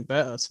made Sonic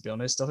better. To be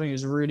honest, I think it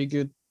was a really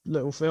good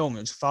little film.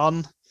 It was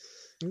fun.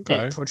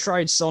 Okay. It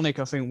portrayed Sonic,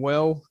 I think,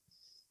 well.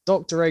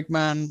 Dr.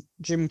 Eggman,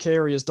 Jim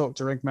Carrey as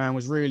Dr. Eggman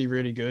was really,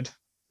 really good.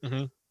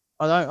 Mm-hmm.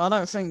 I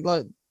don't think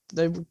like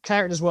the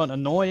characters weren't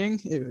annoying.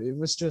 It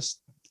was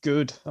just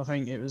good. I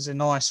think it was a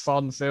nice,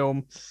 fun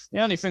film. The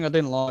only thing I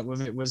didn't like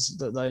with it was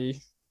that they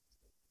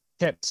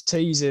kept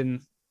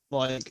teasing,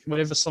 like,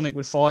 whenever Sonic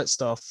would fight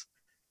stuff.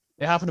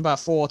 It happened about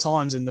 4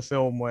 times in the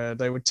film where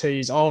they would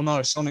tease, oh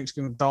no, Sonic's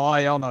going to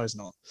die. Oh no, he's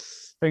not.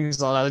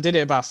 Things like that. They did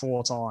it about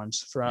 4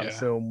 times throughout the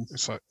film.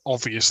 It's like,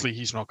 obviously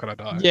he's not going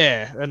to die.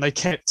 Yeah, and they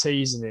kept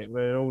teasing it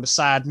where all the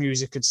sad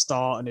music would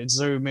start and it'd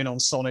zoom in on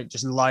Sonic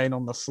just laying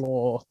on the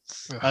floor,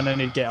 and then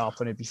he'd get up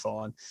and he'd be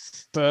fine.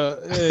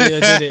 But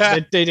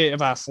they did it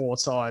about 4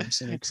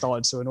 times and it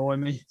started to annoy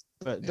me.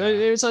 But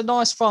it was a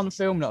nice, fun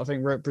film that I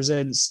think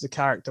represents the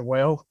character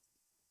well.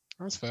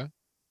 That's fair.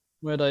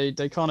 Where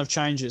they kind of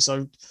change it.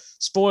 So,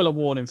 spoiler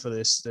warning for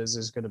this.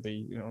 There's going to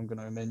be, I'm going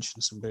to mention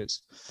some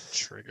bits.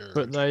 Trigger.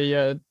 But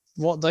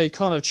they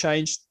kind of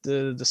changed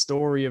the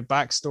story of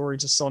backstory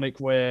to Sonic,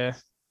 where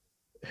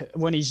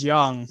when he's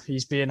young,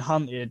 he's being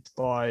hunted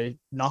by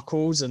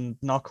Knuckles and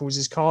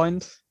Knuckles'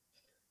 kind.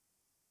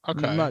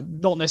 Okay.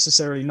 Not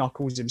necessarily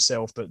Knuckles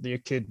himself, but the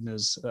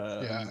echidnas,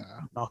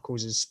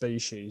 Knuckles'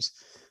 species,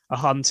 are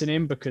hunting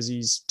him because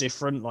he's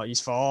different. Like, he's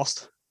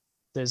fast.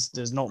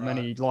 There's not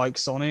many like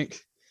Sonic.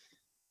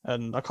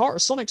 And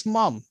Sonic's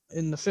mum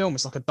in the film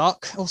is like a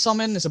duck or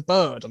something. It's a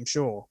bird, I'm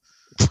sure.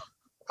 I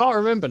can't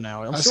remember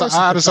now.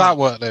 How does that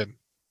work then?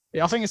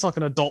 Yeah, I think it's like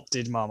an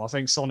adopted mum. I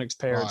think Sonic's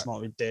parents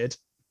might be dead.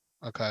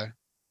 Okay.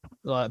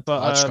 Like,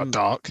 but I just got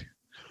dark.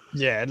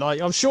 Yeah,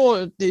 like I'm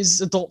sure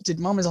his adopted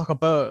mum is like a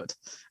bird,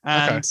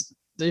 and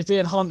they're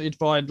being hunted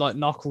by like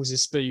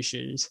Knuckles'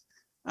 species,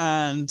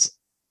 and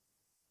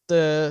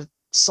the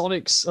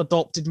Sonic's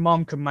adopted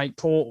mum can make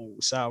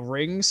portals out of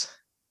rings.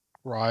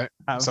 Right.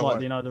 Out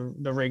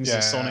of the rings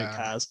that Sonic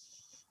has.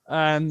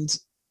 And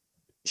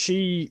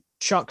she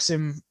chucks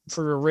him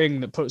through a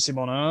ring that puts him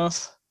on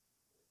Earth.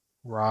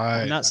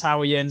 Right. And that's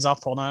how he ends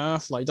up on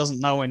Earth. Like, he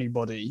doesn't know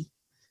anybody.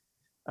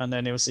 And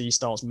then he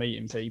starts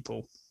meeting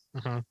people.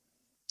 Mm-hmm.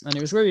 And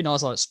it was really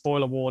nice, like,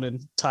 spoiler warning,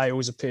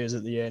 Tails appears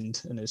at the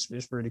end, and it's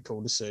really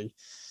cool to see.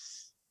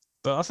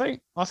 But I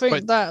think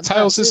that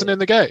Tails isn't in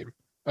the game.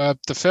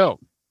 The film.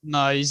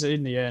 No, he's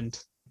in the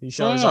end. He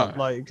shows up,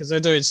 like, because they're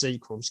doing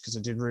sequels because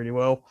it did really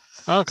well.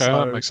 Okay,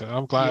 so, that makes sense.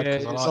 I'm glad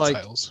because I like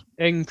Tails.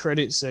 End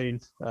credit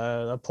scene,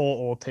 a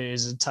portal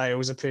appears and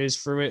Tails appears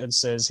through it and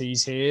says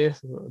he's here,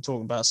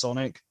 talking about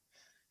Sonic.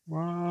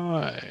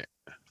 Right.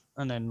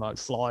 And then like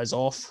flies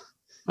off.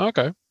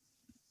 Okay.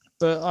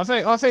 But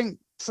I think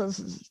for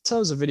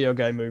terms of video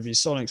game movies,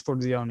 Sonic's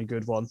probably the only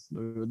good one.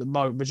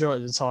 The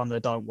majority of the time they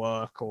don't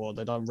work or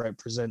they don't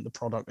represent the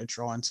product they're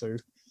trying to.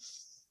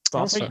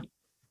 But I think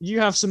you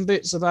have some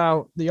bits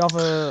about the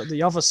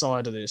other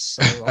side of this.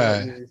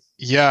 So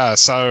yeah,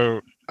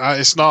 so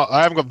it's not.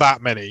 I haven't got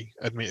that many,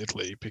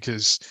 admittedly,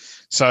 because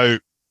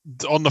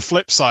on the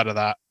flip side of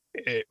that,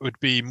 it would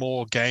be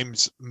more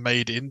games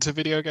made into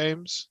video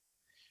games.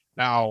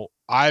 Now,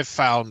 I've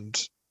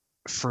found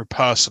through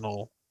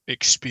personal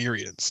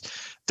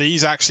experience,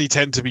 these actually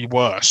tend to be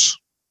worse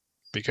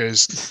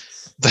because.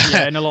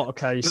 In a lot of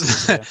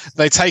cases,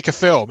 they take a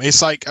film.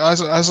 It's like,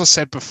 as I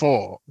said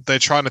before, they're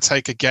trying to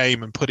take a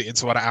game and put it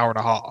into an hour and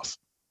a half,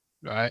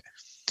 right?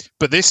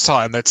 But this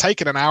time they're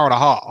taking an hour and a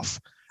half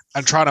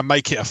and trying to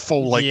make it a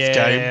full-length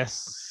game,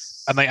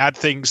 and they add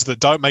things that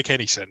don't make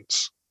any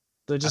sense.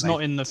 They're just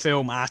not in the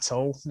film at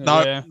all.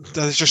 No,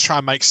 they're just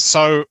trying to make.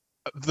 So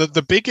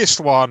the biggest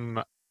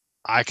one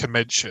I can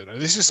mention,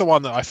 and this is the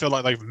one that I feel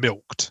like they've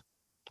milked,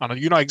 and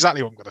you know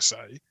exactly what I'm going to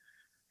say.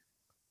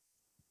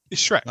 Is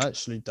Shrek. I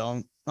actually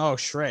don't. Oh,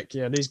 Shrek.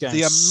 Yeah, these games.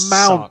 The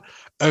amount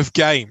of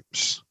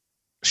games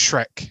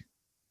Shrek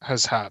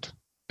has had.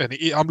 And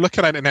I'm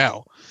looking at it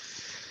now.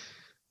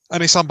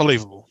 And it's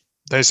unbelievable.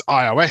 There's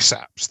iOS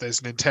apps.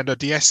 There's Nintendo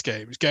DS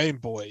games, Game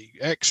Boy,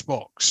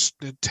 Xbox,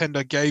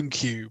 Nintendo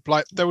GameCube.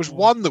 Like, there was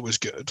one that was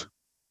good.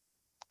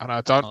 And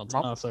I don't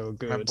know if they were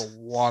good. Remember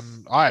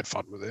one. I had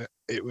fun with it.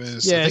 It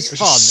was. Yeah, I think it's it was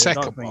fun.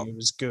 The second one. It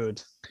was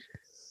good.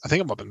 I think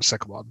it might have been the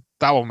second one.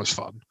 That one was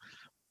fun.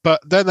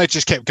 But then they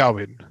just kept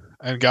going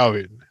and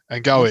going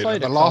and going.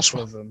 And the last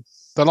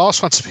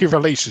one to be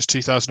released was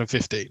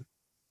 2015.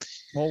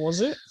 What was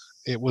it?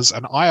 It was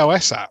an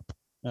iOS app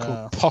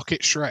called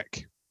Pocket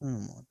Shrek. Oh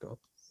my god!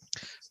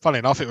 Funny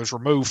enough, it was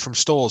removed from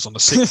stores on the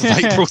 6th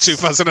of April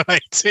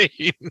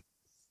 2018.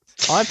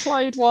 I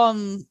played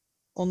one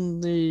on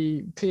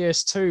the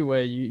PS2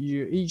 where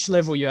you each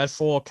level you had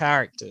 4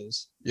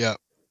 characters. Yeah.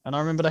 And I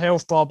remember the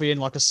health bar being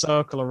like a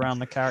circle around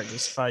the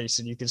character's face,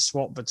 and you could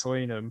swap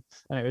between them,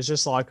 and it was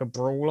just like a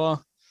brawler.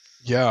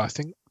 Yeah, I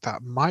think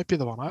that might be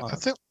the one. I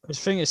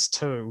think it's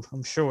 2.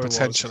 I'm sure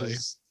potentially. It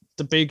was.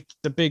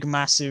 The big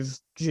massive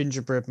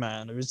gingerbread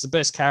man who was the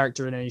best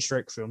character in any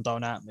Shrek film.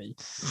 Don't at me.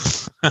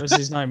 What was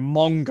his name?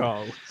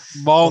 Mongo.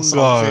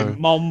 Mongo.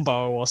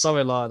 Mombo or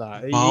something like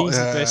that. He's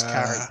the best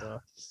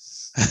character.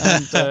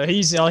 And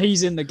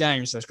he's in the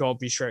game, so it's got to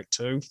be Shrek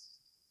 2.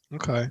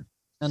 Okay.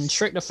 And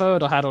Shrek the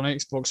Third I had on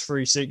Xbox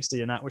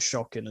 360, and that was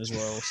shocking as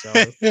well. So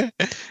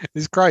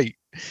it's great.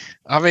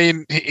 I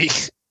mean,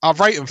 I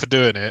rate him for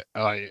doing it.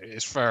 Like,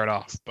 it's fair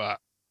enough, but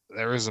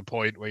there is a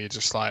point where you're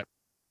just like,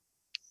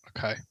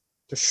 okay,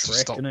 just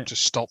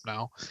stop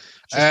now.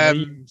 But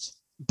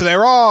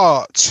there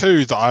are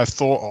 2 that I've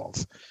thought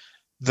of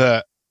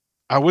that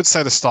I would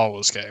say the Star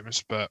Wars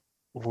games, but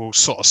we'll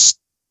sort of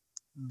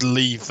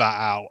leave that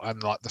out,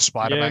 and like the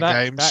Spider-Man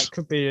games. That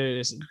could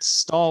be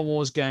Star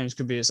Wars games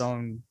could be its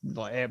own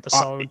like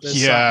episode.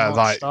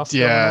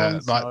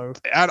 And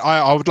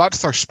I would like to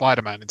throw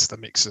Spider-Man into the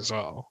mix as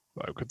well.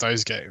 Like with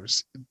those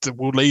games,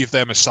 we'll leave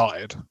them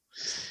aside.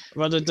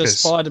 Well, the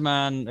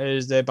Spider-Man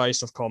they're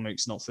based off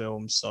comics, not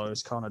films, so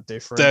it's kind of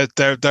different.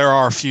 There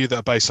are a few that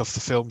are based off the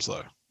films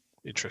though.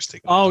 Interesting.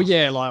 Oh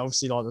yeah, like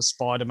obviously like the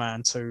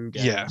Spider-Man 2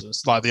 games. Yeah,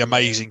 like the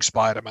Amazing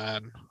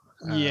Spider-Man.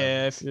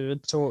 Yeah, if you're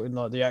talking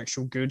like the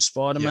actual good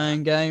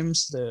Spider-Man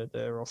games,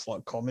 they're off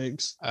like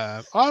comics.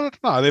 I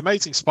don't know. The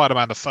Amazing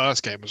Spider-Man, the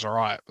first game was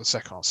alright, but the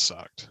second one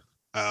sucked.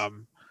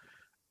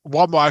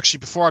 One more actually.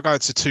 Before I go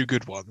into 2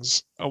 good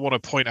ones, I want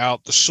to point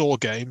out the Saw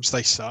games.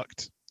 They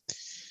sucked.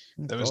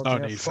 There was no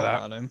need for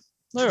that.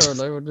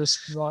 They were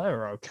just they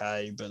were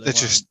okay, but they're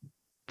just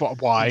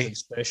why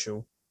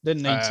special.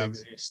 Didn't need to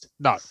exist.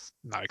 No,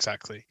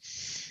 exactly.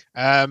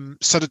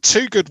 So the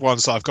 2 good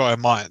ones that I've got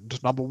in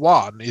mind. Number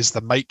 1 is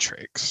The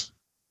Matrix.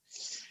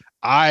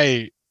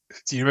 Do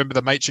you remember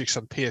The Matrix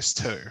on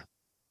PS2?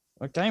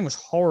 The game was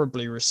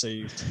horribly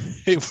received.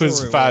 It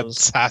was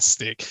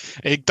fantastic.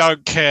 It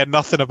don't care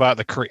nothing about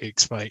the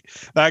critics, mate.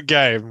 That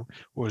game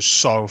was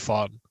so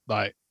fun.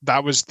 Like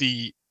that was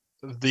the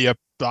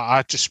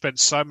I just spent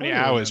so many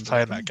hours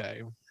playing that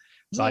game.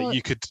 Like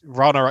you could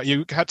run around.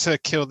 You had to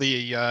kill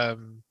the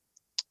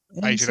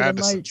Agent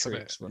Anderson.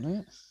 Matrix, wasn't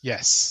it?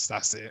 Yes,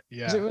 that's it.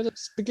 Yeah. At the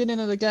beginning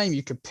of the game,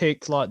 you could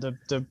pick like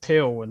the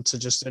pill and it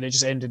just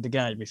ended the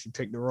game if you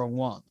picked the wrong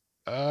one.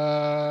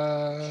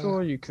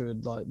 Sure, you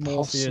could. Like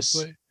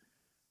Morpheus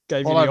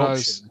gave you the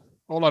option.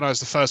 All I know is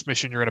the first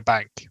mission you're in a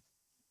bank.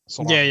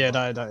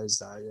 That is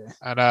that. Yeah.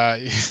 And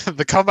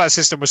the combat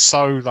system was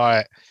so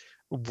like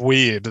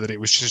weird that it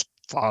was just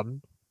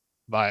fun.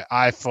 Like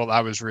I thought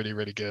that was really,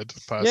 really good.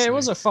 Personally. Yeah, it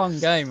was a fun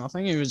game. I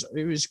think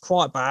it was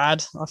quite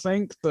bad. I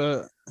think,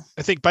 but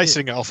I think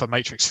basing it off a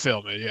Matrix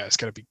film, it's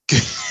gonna be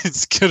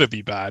it's gonna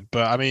be bad.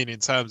 But I mean, in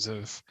terms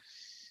of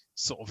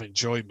sort of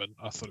enjoyment,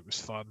 I thought it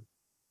was fun.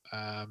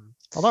 I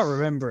don't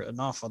remember it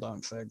enough. I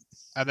don't think.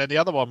 And then the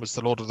other one was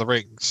the Lord of the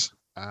Rings.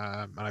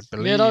 And I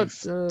believe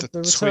the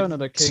Return of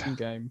the King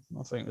game.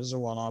 I think was the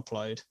one I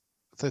played.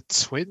 The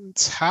Twin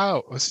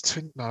Tower was it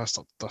Twin? No,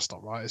 that's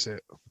not right. Is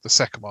it the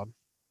second one?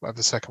 Whatever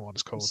the second one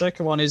is called. The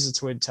second one is the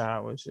Twin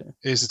Towers. Yeah.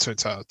 It is the Twin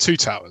Tower. 2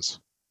 towers.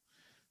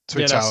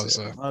 Twin Towers.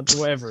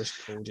 Whatever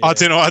it's called. Yeah. I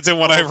didn't want to.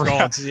 Hang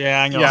on.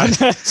 Yeah, I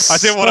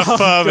didn't want to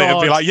affirm it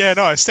and be like,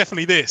 no, it's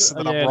definitely this.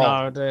 And then I'm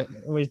wrong. No,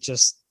 we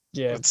just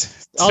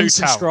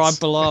unsubscribe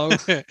below.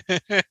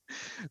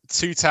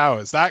 2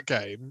 Towers. That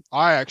game,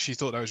 I actually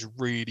thought that was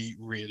really,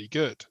 really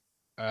good.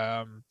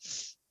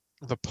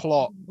 The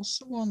plot. What's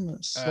the one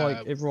that's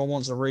like everyone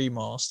wants a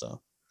remaster?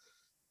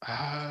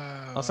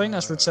 I think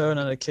that's Return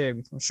of the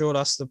King. I'm sure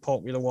that's the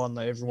popular one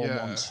that everyone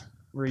wants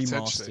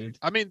remastered.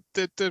 I mean,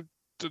 the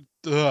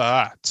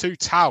 2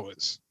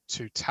 Towers.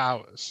 2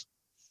 Towers.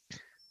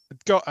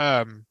 It got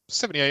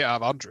 78 out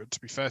of 100. To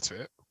be fair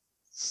to it.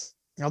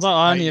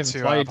 I only ever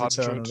played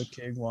Return of the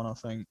King one. I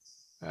think.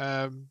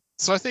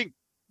 So I think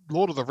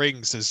Lord of the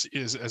Rings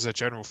is as a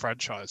general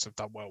franchise have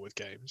done well with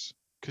games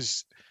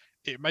because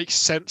it makes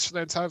sense for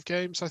them to have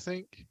games. I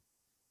think.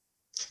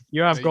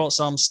 You have got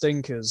some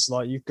stinkers,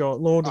 like you've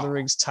got Lord of the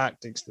Rings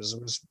Tactics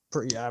was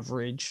pretty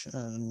average,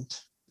 and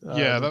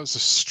that was a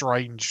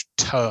strange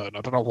turn.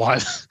 I don't know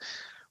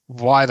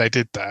why they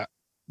did that.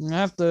 You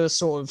have the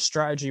sort of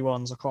strategy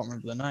ones. I can't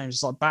remember the names.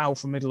 It's like Battle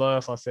for Middle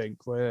Earth, I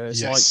think, where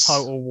it's like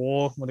Total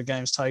War, where the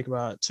games take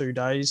about 2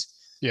 days.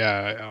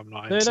 Yeah, I'm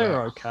not.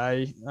 They're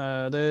okay.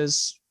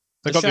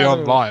 They got the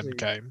online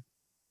game.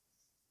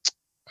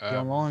 The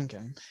online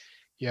game.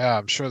 Yeah,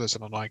 I'm sure there's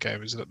an online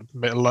game. Is it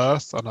Middle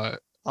Earth?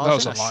 I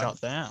think that's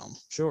shut down.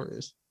 Sure it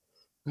is.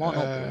 Might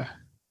not be.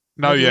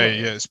 No,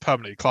 it's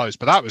permanently closed.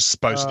 But that was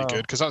supposedly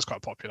good because that's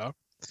quite popular.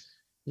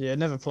 Yeah,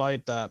 never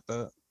played that,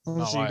 but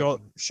obviously you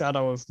got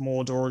Shadow of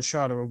Mordor and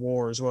Shadow of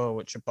War as well,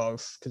 which are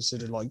both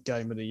considered like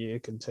Game of the Year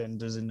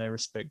contenders in their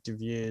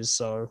respective years.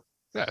 So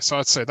so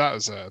I'd say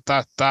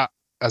that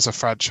as a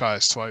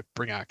franchise to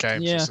bring out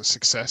games is a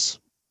success.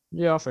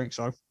 Yeah, I think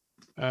so.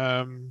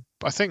 But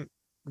I think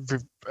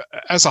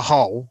as a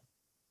whole,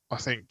 I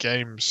think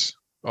games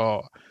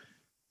or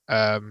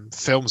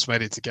films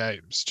made into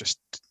games. Just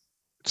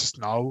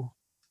no.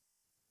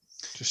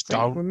 Just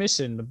don't. We're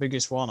missing the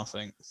biggest one, I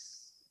think.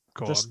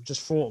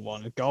 Just thought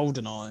one,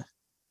 GoldenEye.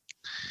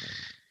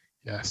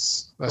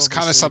 Yes, that's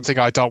kind of something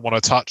I don't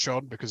want to touch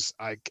on because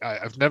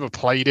I've never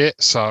played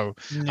it, so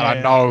and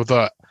I know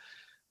that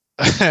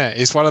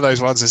it's one of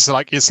those ones.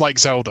 It's like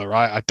Zelda,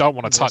 right? I don't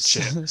want to touch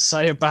it.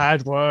 Say a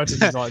bad word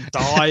and you like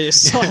die.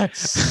 It's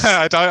like...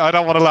 I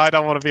don't want to. I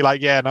don't want to be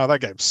like, yeah, no,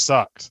 that game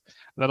sucked.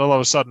 And then all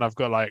of a sudden, I've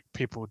got like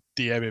people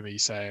DMing me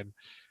saying,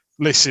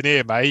 "Listen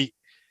here, mate.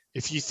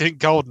 If you think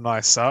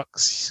GoldenEye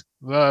sucks,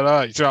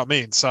 no, you know what I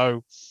mean."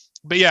 So,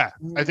 but yeah,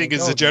 I think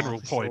it's a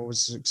general point. It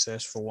was a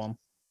successful one.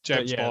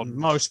 James Bond,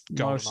 most of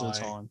the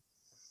time,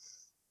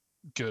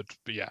 good.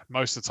 But yeah,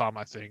 most of the time,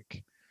 I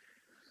think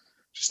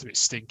just a bit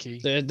stinky.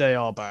 They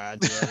are bad.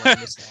 Yeah, like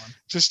this one.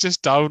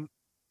 just don't.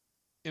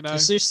 You know,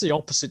 it's just the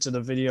opposite to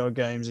the video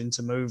games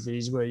into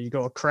movies where you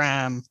got to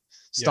cram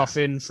stuff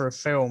in for a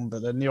film,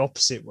 but then the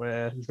opposite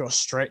where you've got to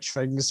stretch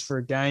things for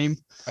a game.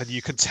 And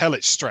you can tell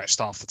it's stretched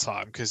half the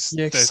time because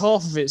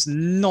half of it's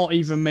not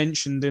even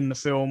mentioned in the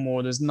film,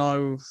 or there's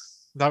no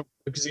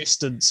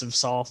existence of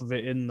half of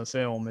it in the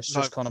film. It's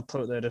just kind of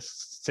put there to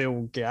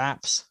fill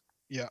gaps.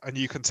 Yeah, and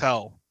you can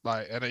tell,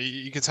 and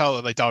you can tell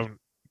that they don't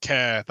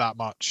care that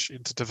much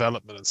into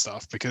development and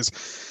stuff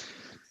because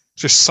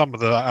just some of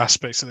the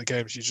aspects of the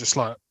games you're just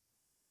like,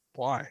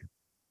 why?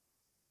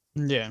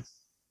 Yeah.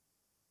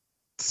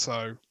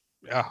 So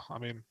yeah, I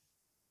mean,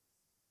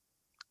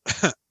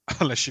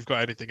 unless you've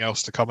got anything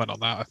else to comment on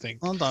that, I think.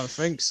 I don't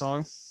think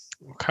so.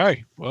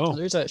 Okay, well,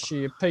 there's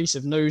actually a piece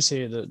of news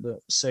here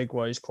that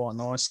segues quite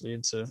nicely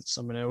into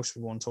something else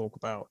we want to talk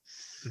about.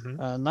 Mm-hmm.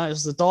 And that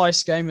is the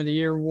DICE Game of the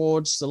Year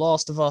Awards. The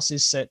Last of Us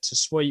is set to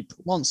sweep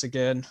once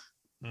again,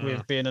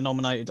 with being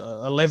nominated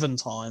 11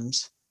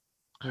 times,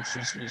 which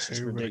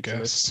is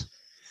ridiculous.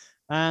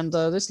 And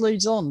this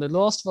leads on. The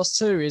Last of Us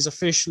 2 is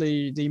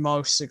officially the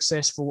most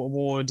successful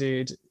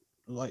awarded,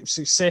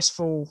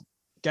 successful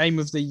Game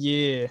of the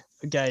Year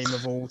game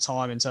of all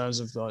time in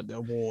terms of the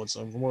awards.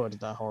 I've worded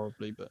that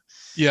horribly, but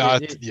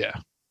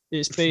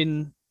it's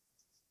been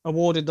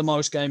awarded the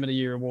most Game of the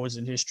Year awards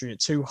in history at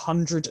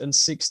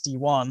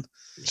 261.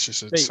 It's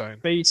just insane,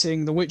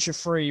 beating The Witcher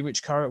 3,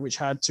 which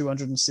had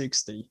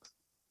 260.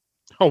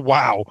 Oh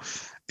wow!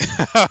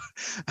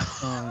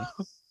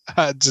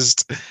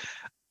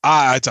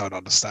 I don't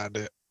understand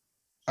it.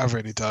 I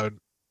really don't.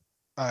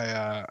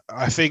 I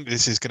think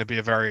this is going to be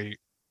a very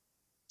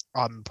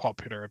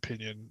unpopular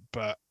opinion,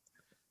 but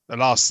The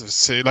Last of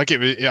Us 2,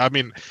 I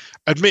mean,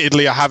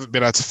 admittedly, I haven't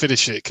been able to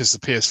finish it because the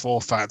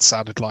PS4 fans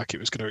sounded like it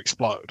was going to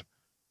explode.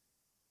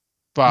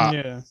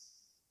 But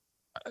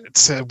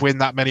to win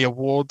that many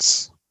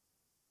awards,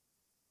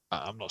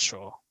 I'm not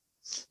sure.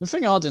 The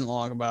thing I didn't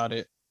like about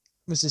it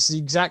was it's the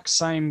exact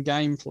same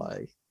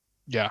gameplay.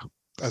 Yeah.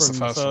 From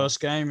the first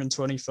game in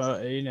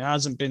 2013. It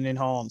hasn't been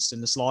enhanced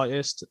in the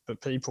slightest,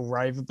 but people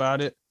rave about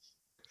it.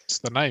 It's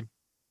the name.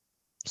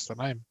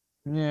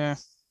 Yeah.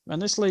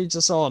 And this leads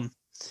us on.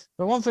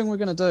 But one thing we're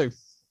going to do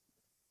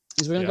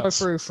is we're going to go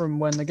through from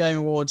when the Game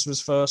Awards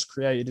was first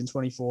created in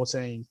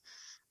 2014.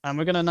 And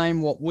we're going to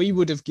name what we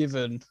would have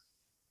given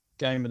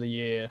Game of the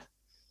Year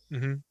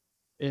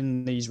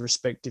in these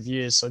respective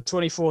years. So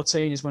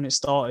 2014 is when it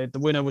started. The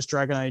winner was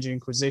Dragon Age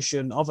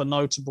Inquisition. Other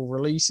notable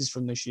releases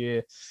from this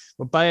year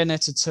were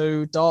Bayonetta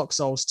 2, Dark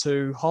Souls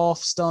 2,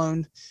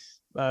 Hearthstone,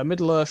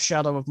 Middle-earth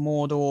Shadow of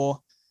Mordor,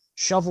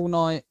 Shovel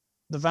Knight,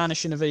 The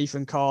Vanishing of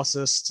Ethan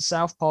Carter,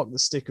 South Park The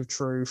Stick of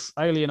Truth,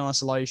 Alien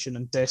Isolation,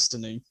 and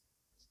Destiny.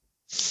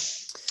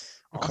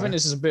 Okay. I think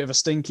this is a bit of a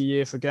stinky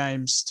year for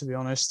games, to be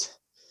honest.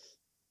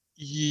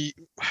 Yeah.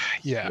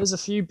 There's a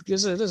few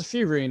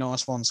really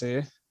nice ones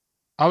here.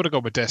 I would have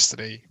gone with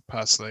Destiny,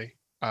 personally.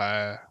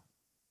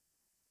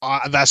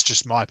 That's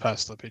just my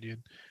personal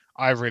opinion.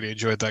 I really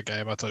enjoyed that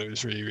game. I thought it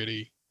was really,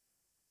 really,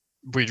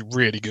 really,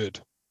 really good.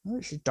 I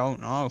actually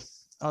don't know.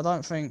 I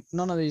don't think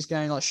none of these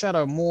games, like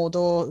Shadow of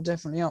Mordor,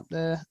 definitely up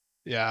there.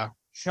 Yeah.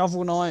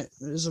 Shovel Knight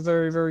is a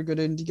very, very good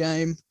indie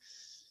game.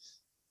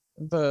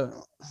 But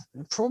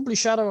probably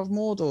Shadow of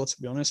Mordor,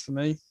 to be honest, for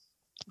me.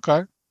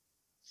 Okay.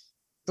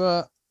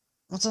 But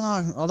I don't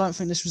know. I don't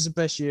think this was the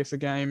best year for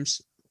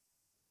games.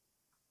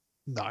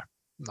 No,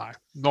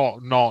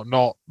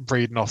 not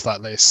reading off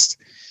that list.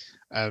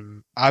 I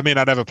mean,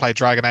 I never played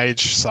Dragon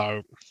Age,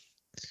 so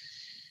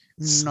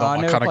it's not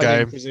my kind of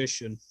game.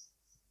 Inquisition.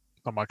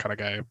 Not my kind of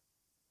game.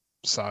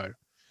 So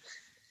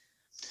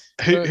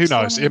who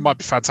knows? It might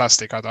be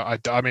fantastic. I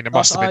mean, it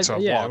must have been to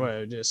yeah,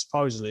 well,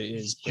 supposedly it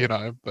is.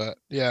 But, but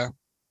yeah.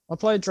 I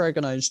played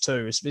Dragon Age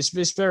 2.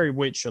 It's very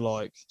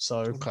Witcher-like,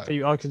 so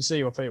I can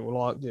see why people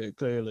liked it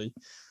clearly.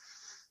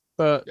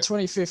 But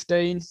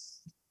 2015.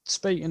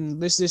 Speaking,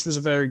 this was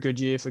a very good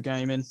year for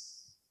gaming.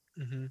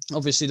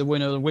 Obviously, the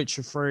winner of The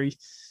Witcher 3,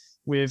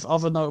 with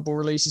other notable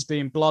releases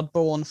being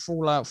Bloodborne,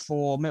 Fallout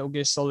 4, Metal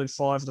Gear Solid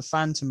 5, The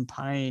Phantom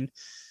Pain,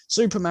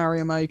 Super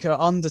Mario Maker,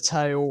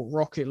 Undertale,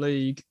 Rocket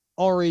League,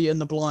 Ori and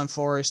the Blind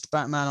Forest,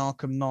 Batman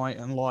Arkham Knight,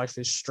 and Life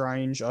is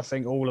Strange. I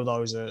think all of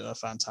those are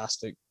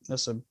fantastic.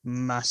 That's a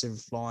massive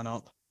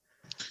lineup.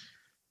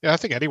 Yeah, I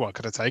think anyone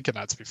could have taken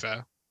that, to be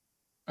fair.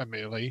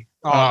 Immediately.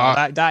 Oh,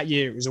 no, that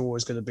year it was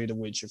always going to be The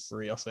Witcher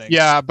 3, I think.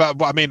 Yeah,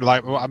 but I mean,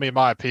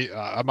 my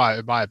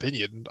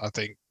opinion, I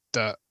think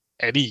that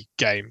any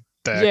game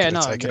there could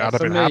have taken out,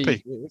 I've been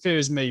happy. If it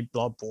was me,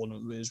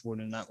 Bloodborne was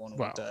winning that one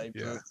all day.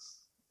 Yeah. But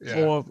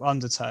or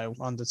Undertale.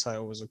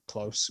 Undertale was a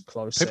close.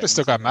 People are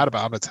still going mad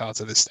about Undertale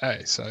to this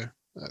day. So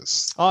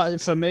that's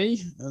for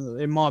me,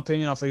 in my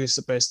opinion, I think it's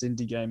the best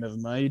indie game ever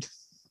made.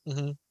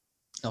 Mm-hmm.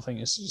 I think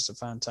it's just a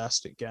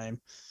fantastic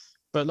game.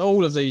 But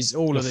all of these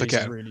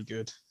are really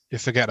good. You're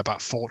forgetting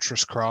about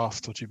Fortress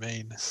Craft. What do you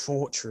mean?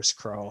 Fortress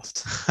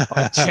Craft.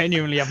 I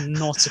genuinely have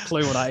not a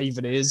clue what that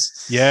even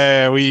is.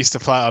 Yeah, we used to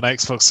play it on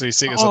Xbox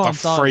 360. It was like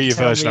the free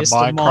version of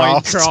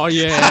Minecraft.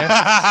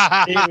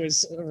 Yeah. It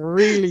was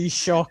really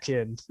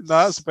shocking.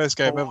 That's the best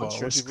game ever.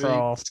 Fortress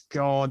Craft.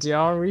 God,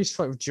 yeah. We used to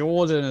play with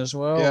Jordan as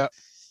well. Yeah.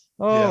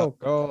 Oh, yeah.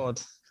 God.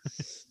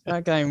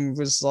 That game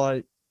was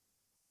like,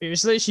 it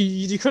was literally,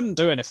 you couldn't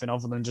do anything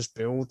other than just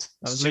build.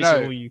 That was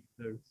literally all you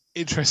could do.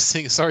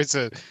 Interesting. Sorry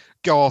to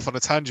go off on a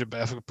tangent,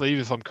 but I believe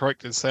if I'm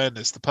correct in saying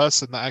this, the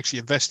person that actually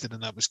invested in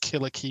that was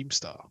Killer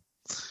Keemstar.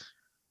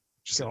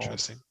 Which is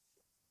interesting.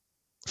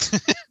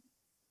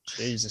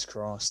 Jesus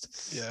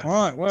Christ. Yeah. All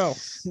right, well.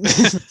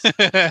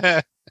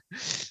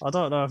 I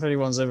don't know if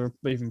anyone's ever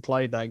even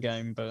played that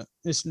game, but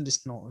it's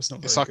not.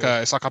 It's like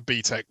a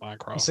B-Tech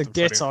Minecraft. It's a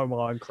ghetto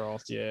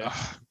Minecraft, yeah.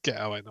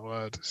 Ghetto ain't the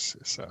word.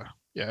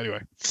 Yeah.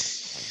 Anyway.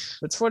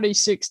 But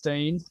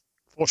 2016.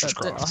 Fortress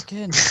Craft.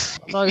 Again,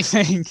 I don't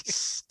think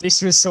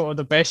this was sort of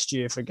the best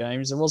year for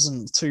games. There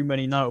wasn't too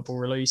many notable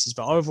releases,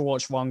 but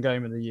Overwatch won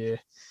Game of the Year.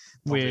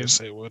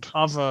 Obviously it would.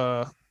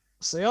 For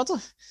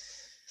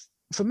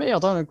me, I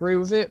don't agree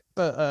with it,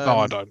 but no,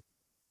 I don't.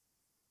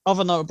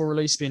 Other notable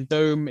releases being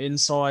Doom,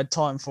 Inside,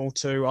 Titanfall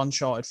 2,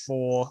 Uncharted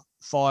 4,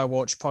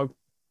 Firewatch,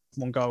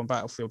 Pokemon Go, and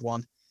Battlefield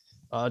 1.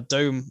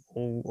 Doom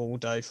all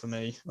day for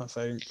me, I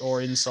think,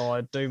 or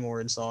Inside. Doom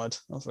or Inside,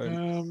 I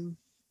think.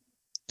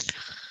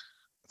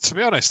 To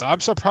be honest,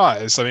 I'm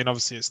surprised. I mean,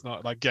 obviously it's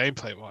not like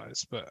gameplay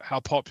wise, but how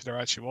popular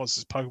it actually was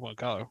is Pokemon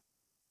Go.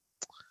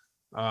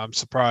 I'm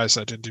surprised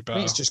I didn't do better.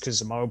 I think it's just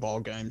because it's a mobile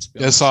game.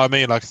 Yeah, so I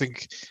mean, I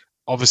think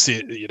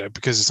obviously,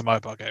 because it's a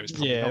mobile game, it's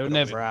probably it would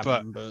never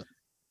happen. But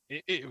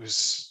it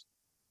was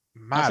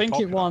mad. I think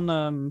popular. It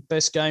won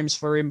best games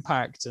for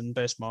impact and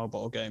best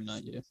mobile game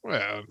that year.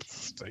 Well,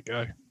 there you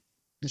go.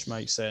 Which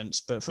makes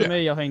sense. But for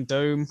me, I think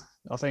Doom,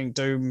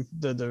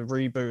 the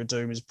reboot of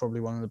Doom is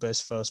probably one of the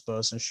best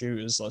first-person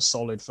shooters, like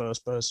solid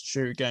first-person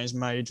shooter games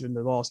made in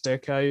the last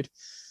decade.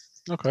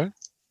 Okay.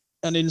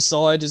 And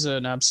Inside is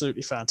an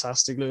absolutely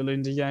fantastic little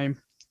indie game.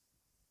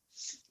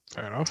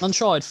 Fair enough.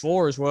 Uncharted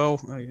 4 as well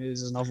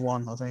is another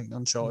one. I think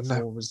Uncharted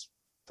 4 was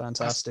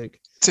fantastic.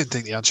 I didn't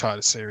think the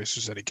Uncharted series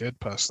was any good,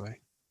 personally.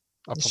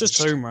 It's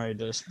just Tomb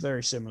Raider. It's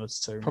very similar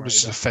to Tomb Raider. Probably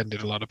just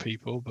offended a lot of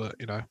people, but,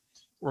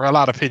 we're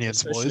allowed opinions,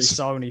 especially boys.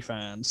 Sony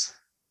fans.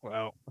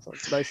 Well, I thought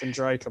Nathan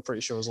Drake, I'm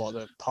pretty sure, was like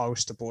the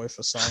poster boy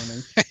for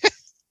Sony.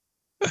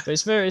 But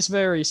it's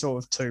very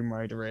sort of Tomb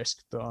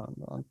Raider-esque. But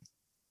I'm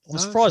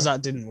surprised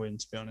that didn't win,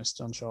 to be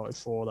honest. Uncharted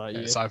 4 that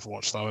year. It's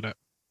Overwatch, though, isn't it?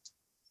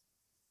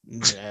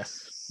 Yeah.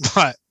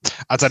 But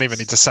I don't even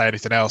need to say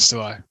anything else, do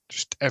I?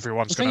 Just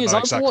everyone's going to know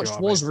exactly what I mean.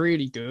 Overwatch was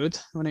really good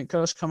when it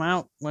first came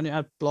out. When it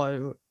had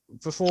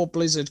before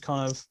Blizzard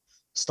kind of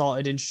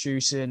started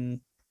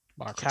introducing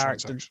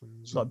characters,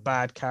 like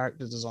bad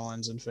character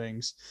designs and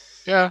things.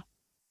 Yeah.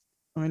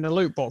 I mean, the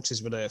loot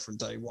boxes were there from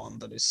day one,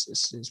 but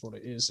it's what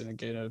it is. And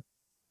again,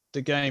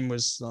 the game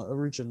was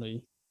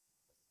originally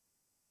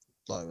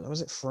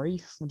was it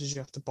free, or did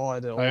you have to buy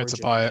the Origin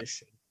edition? Buy it.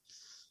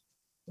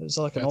 It was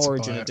like an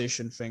Origin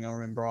edition thing. I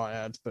remember I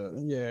had, but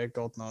yeah,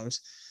 God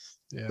knows.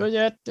 Yeah. But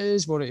yeah, it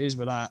is what it is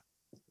with that.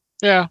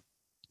 Yeah.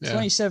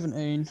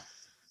 2017,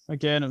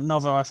 again,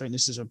 I think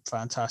this is a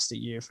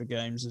fantastic year for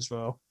games as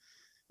well.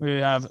 We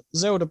have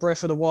Zelda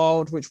Breath of the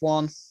Wild, which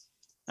won.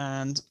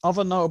 And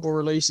other notable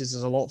releases,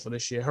 there's a lot for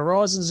this year.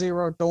 Horizon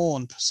Zero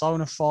Dawn,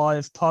 Persona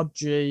 5,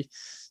 PUBG,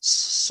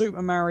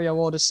 Super Mario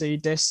Odyssey,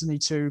 Destiny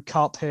 2,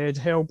 Cuphead,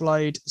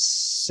 Hellblade,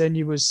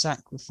 Senua's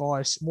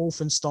Sacrifice,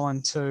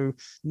 Wolfenstein 2,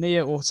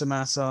 Nier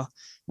Automata,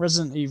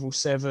 Resident Evil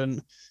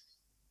 7,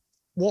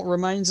 What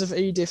Remains of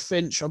Edith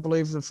Finch, I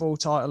believe the full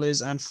title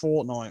is, and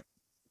Fortnite.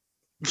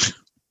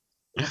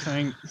 I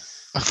think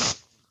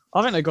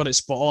they got it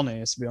spot on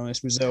here, to be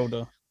honest, with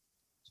Zelda.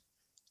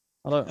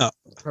 I don't know.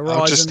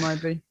 Horizon,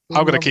 maybe.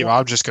 I'm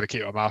just gonna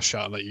keep my mouth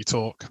shut and let you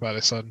talk about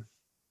this one.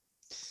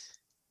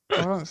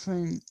 I don't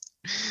think.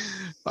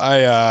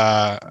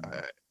 I'm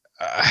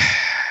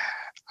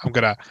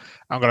gonna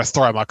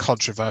throw my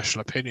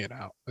controversial opinion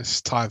out.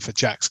 It's time for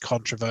Jack's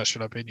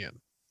controversial opinion.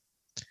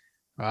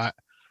 Right.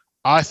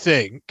 I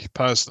think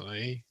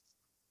personally,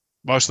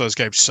 most of those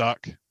games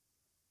suck.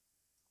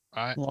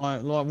 Right.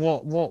 Like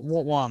what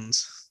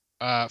ones?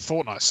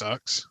 Fortnite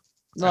sucks.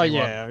 No,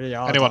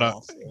 yeah. Anyone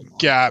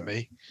get at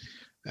me?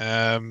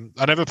 I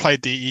never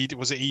played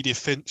was it Edith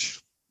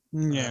Finch?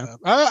 Yeah.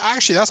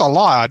 Actually, that's a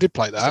lie. I did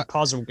play that. It's a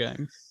puzzle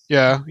game.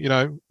 Yeah,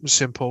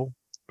 simple.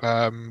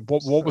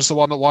 What was the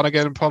one that won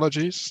again?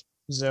 Apologies.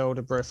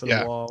 Zelda Breath of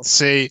the Wild.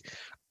 See,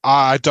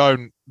 I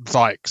don't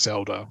like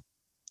Zelda.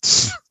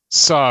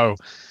 So,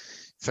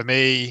 for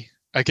me,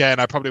 again,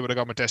 I probably would have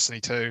gone with Destiny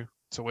 2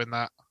 to win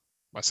that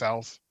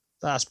myself.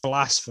 That's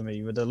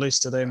blasphemy with the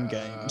list of them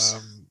games.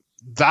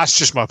 That's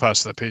just my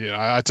personal opinion.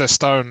 I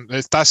just don't.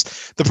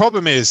 That's the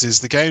problem. Is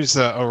the games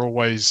that are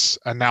always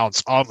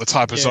announced aren't the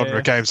type of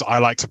genre games that I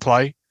like to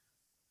play.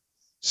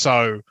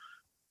 So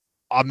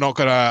I'm not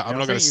gonna. I'm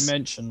not gonna. You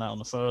mentioned that on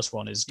the first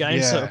one. Is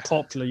games that are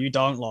popular you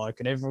don't like,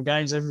 and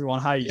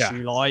everyone hates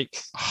you like.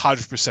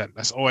 100%.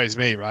 That's always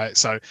me, right?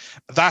 So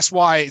that's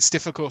why it's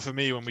difficult for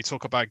me when we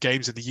talk about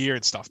games of the year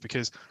and stuff,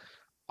 because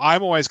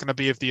I'm always going to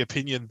be of the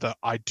opinion that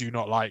I do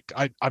not like.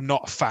 I'm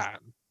not a fan,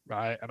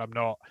 right? And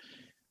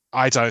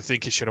I don't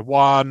think it should have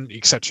won,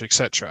 etc.,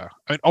 etc.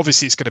 I mean,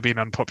 obviously, it's going to be an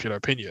unpopular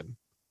opinion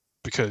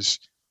because,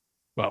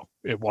 well,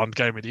 it won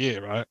Game of the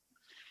Year, right?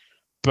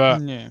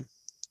 But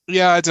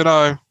yeah, I don't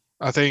know.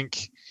 I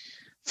think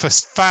for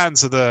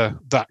fans of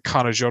that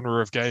kind of genre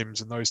of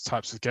games and those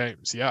types of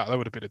games, that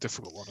would have been a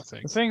difficult one, I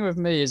think. The thing with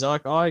me is I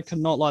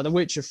cannot like The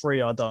Witcher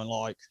 3. I don't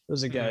like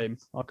as a game.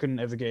 I couldn't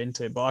ever get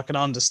into it, but I can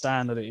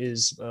understand that it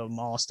is a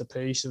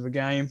masterpiece of a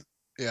game.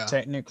 Yeah.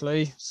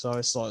 Technically, so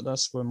it's like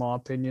that's where my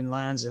opinion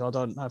lands. If I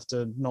don't have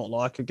to not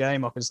like a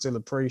game, I can still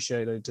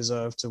appreciate it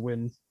deserve to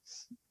win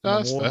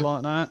an award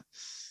like that.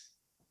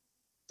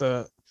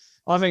 But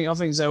I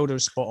think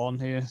Zelda's spot on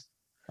here.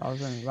 I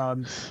think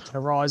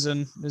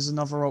Horizon is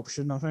another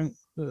option. I think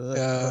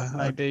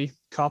maybe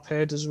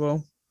Cuphead as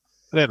well.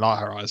 I didn't like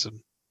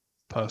Horizon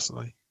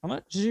personally.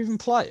 Did you even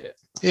play it?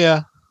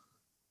 Yeah.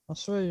 I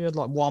swear you had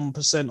like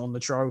 1% on the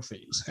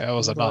trophies. Yeah, it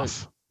was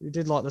enough. You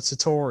did like the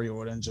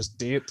tutorial and then just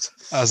dipped.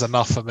 That was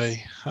enough for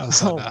me.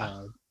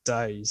 My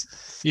days.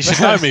 You should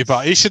know me,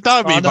 but you should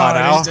know me by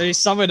now. It's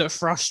something that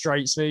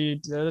frustrates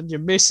me. Your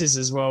missus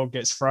as well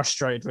gets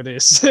frustrated with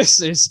this. This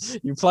is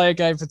you play a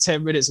game for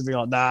 10 minutes and be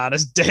like, nah,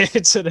 that's dead,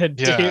 and then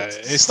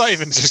dipped. It's not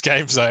even just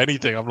games or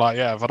anything. I'm like,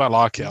 if I don't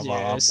like it,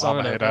 I'm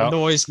something that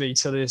annoys me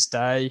to this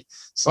day.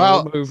 So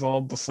we'll move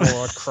on before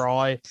I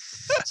cry.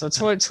 So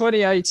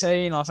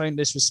 2018, I think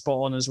this was spot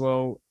on as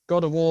well.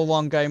 God of War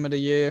won Game of the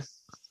Year.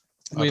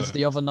 With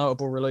the other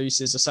notable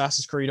releases,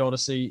 Assassin's Creed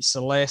Odyssey,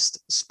 Celeste,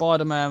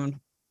 Spider-Man,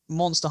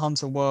 Monster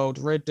Hunter World,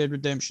 Red Dead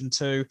Redemption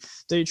 2,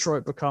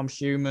 Detroit Become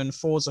Human,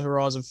 Forza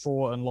Horizon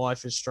 4, and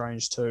Life is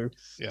Strange 2.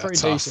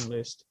 Pretty decent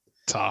list.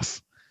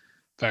 Tough.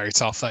 Very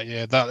tough that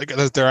year.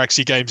 There are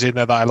actually games in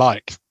there that I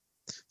like,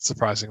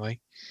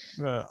 surprisingly.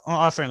 Yeah,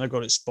 I think they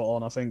got it spot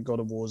on. I think God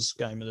of War's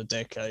game of the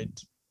decade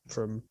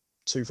from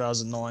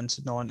 2009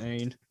 to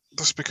 19.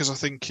 That's because I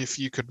think if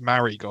you could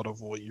marry God of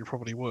War, you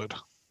probably would.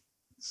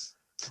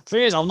 The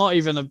thing is, I'm not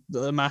even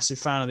a massive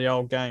fan of the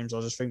old games.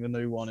 I just think the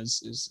new one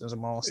is a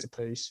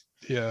masterpiece.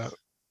 Yeah.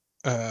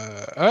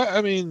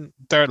 I mean,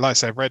 like I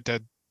said, Red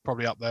Dead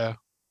probably up there.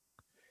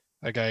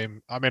 A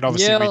game. I mean,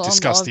 obviously we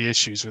discussed the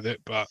issues with it,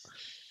 but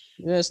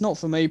yeah, it's not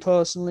for me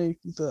personally.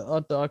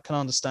 But I can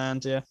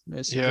understand. Yeah,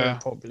 it's a very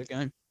popular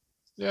game.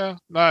 Yeah,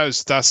 no,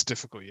 that's a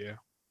difficult year.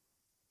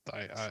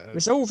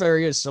 It's all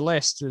very good.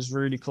 Celeste was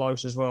really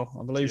close as well.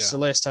 I believe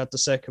Celeste had the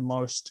second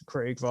most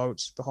critic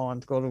votes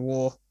behind God of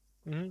War.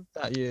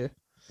 That year.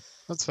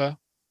 That's fair.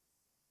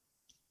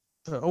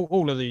 But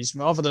all of these,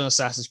 other than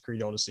Assassin's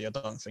Creed Odyssey, I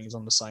don't think is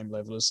on the same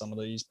level as some of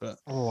these. But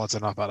I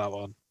don't know about that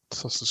one.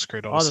 Assassin's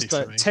Creed Odyssey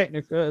for me.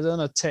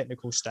 On a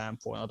technical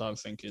standpoint, I don't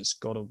think it's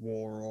God of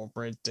War or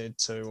Red Dead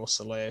 2 or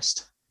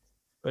Celeste.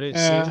 But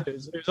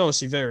it's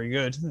obviously very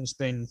good. It's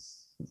been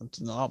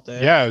up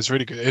there. Yeah, it was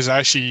really good. It was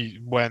actually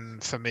when,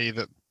 for me,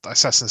 that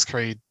Assassin's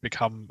Creed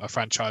become a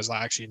franchise that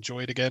I actually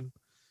enjoyed again.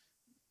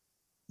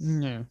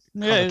 Yeah,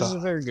 it was a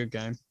very good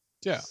game.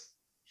 Yeah.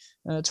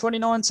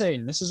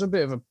 2019, this is a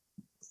bit of a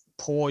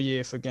poor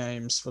year for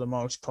games for the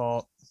most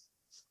part.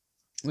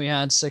 We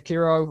had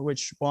Sekiro,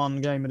 which won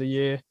Game of the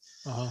Year,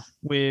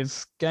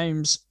 with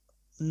games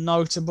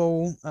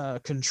notable,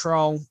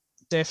 Control,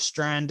 Death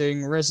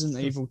Stranding,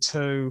 Resident Evil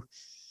 2,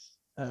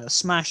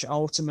 Smash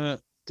Ultimate,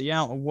 The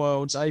Outer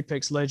Worlds,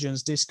 Apex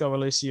Legends, Disco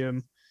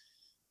Elysium,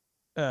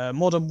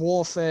 Modern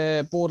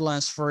Warfare,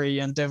 Borderlands 3,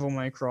 and Devil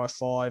May Cry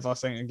 5. I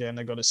think, again,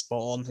 they got it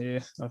spot on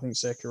here. I think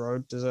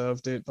Sekiro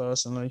deserved it,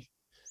 personally.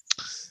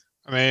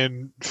 I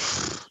mean,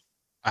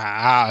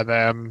 out of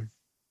them,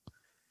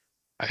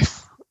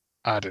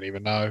 I don't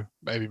even know.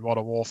 Maybe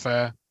Modern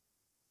Warfare.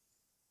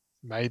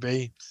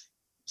 Maybe.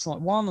 It's like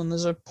one, and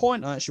there's a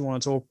point I actually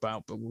want to talk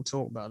about, but we'll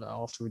talk about that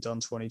after we've done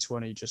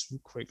 2020, just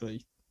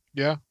quickly.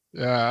 Yeah.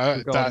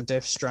 Regarding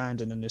Death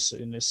Stranding in this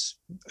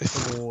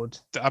award.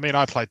 I mean,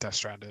 I played Death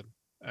Stranding,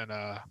 and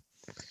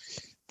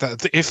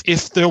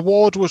if the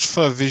award was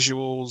for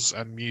visuals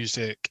and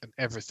music and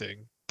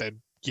everything,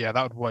 then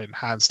that would win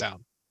hands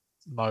down,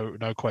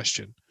 no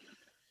question.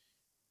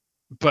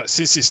 But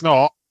since it's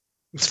not,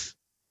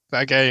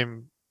 that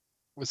game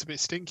was a bit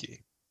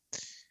stinky.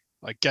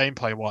 like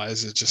gameplay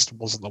wise, it just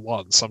wasn't the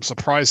one. So I'm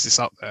surprised it's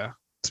up there,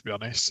 to be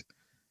honest.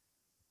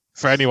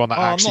 For anyone that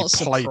actually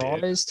played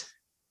it,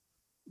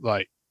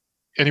 like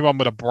anyone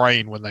with a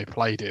brain when they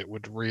played it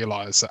would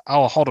realize that,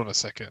 oh, hold on a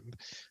second,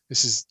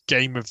 this is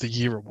Game of the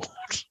Year award.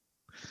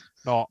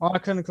 Not. I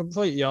can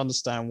completely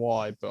understand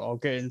why, but I'll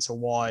get into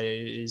why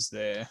it is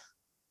there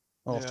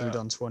after we've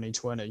done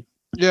 2020.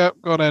 Yeah,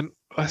 go on in.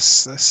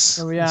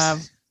 So we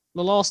have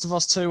The Last of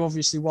Us 2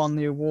 obviously won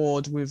the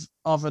award, with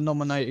other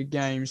nominated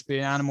games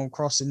being Animal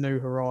Crossing New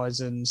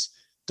Horizons,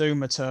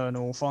 Doom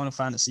Eternal, Final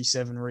Fantasy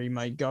VII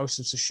Remake, Ghost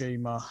of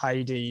Tsushima,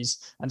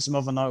 Hades, and some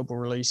other notable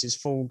releases: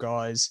 Fall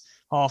Guys,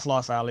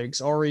 Half-Life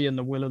Alyx, Ori and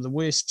the Will of the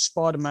Wisp,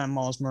 Spider-Man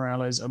Miles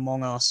Morales,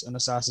 Among Us, and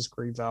Assassin's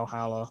Creed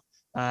Valhalla,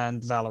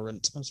 and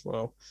Valorant as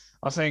well.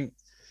 I think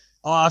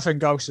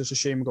Ghost of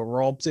Tsushima got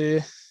robbed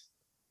here.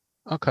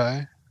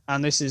 Okay.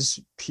 And this is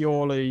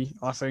purely,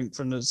 I think,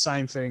 from the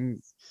same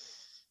thing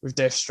with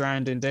Death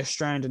Stranding. Death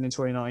Stranding in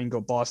 2019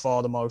 got by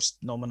far the most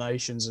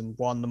nominations and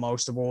won the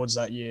most awards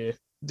that year.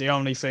 The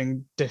only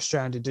thing Death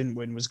Stranding didn't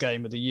win was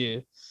Game of the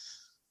Year.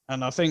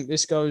 And I think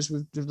this goes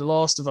with The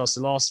Last of Us.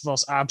 The Last of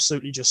Us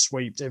absolutely just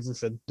swept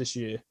everything this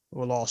year,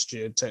 or last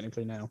year,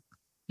 technically now.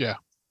 Yeah.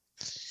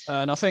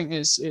 And I think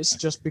it's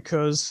just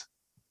because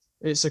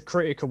it's a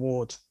critic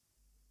award.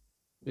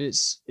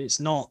 It's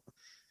not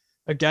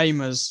a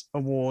gamers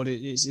award.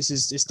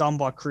 It's done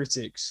by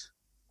critics.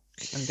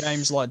 And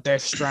games like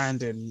Death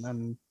Stranding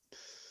and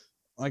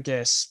I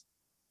guess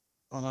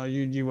I know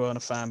you weren't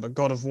a fan, but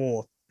God of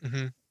War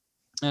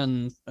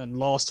and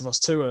Last of Us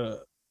 2 are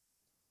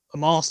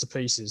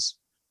masterpieces.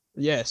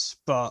 Yes,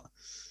 but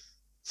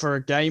for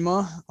a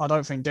gamer, I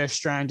don't think Death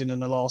Stranding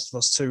and The Last of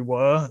Us 2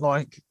 were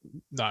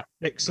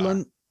excellent.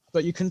 No.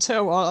 But you can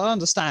tell, I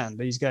understand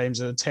these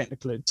games are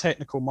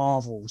technical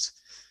marvels.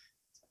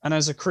 And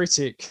as a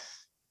critic,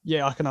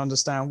 yeah, I can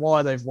understand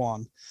why they've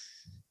won.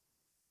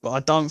 But I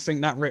don't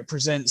think that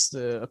represents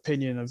the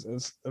opinion of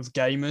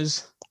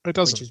gamers. It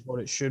doesn't. Which is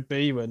what it should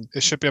be.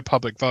 It should be a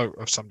public vote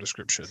of some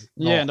description.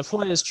 Yeah, and the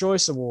Players'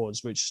 Choice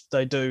Awards, which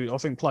they do, I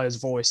think Players'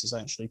 Voice is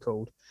actually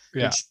called,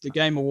 which the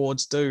Game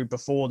Awards do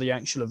before the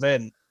actual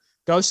event.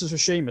 Ghost of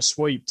Tsushima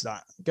sweeped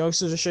that.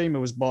 Ghost of Tsushima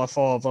was by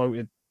far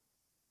voted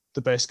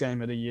the best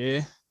game of the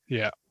year.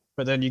 Yeah.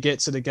 But then you get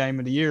to the Game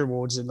of the Year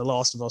awards and The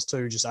Last of Us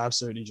 2 just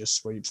absolutely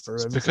just sweeps through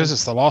everything. Because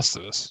it's The Last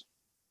of Us.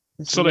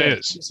 That's what it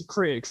is. It's a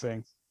critic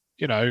thing.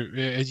 You know,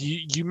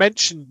 you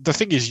mentioned, the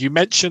thing is, you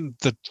mentioned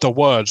the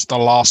words The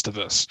Last of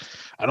Us,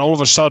 and all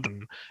of a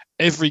sudden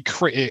every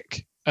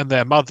critic and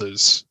their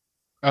mothers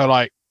are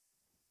like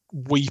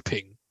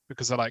weeping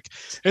because they're like,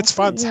 it's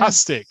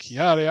fantastic.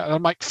 Yeah. And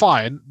I'm like,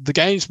 fine, the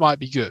games might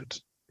be good,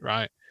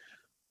 right?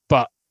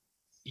 But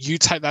you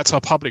take that to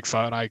a public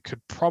vote, and I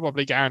could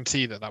probably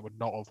guarantee that would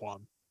not have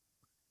won.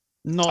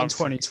 Not in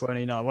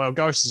 2020, no. Well,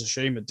 Ghost of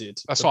Tsushima did.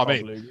 That's what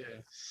I mean.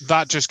 Yeah.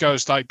 That just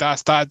goes like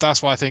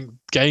that's why I think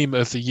Game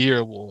of the Year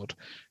award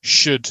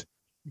should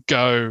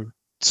go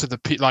to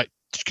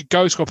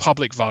go to a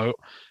public vote,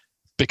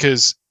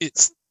 because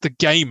it's the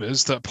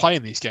gamers that are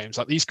playing these games.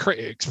 Like, these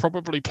critics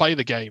probably play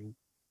the game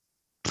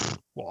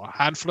a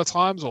handful of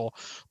times or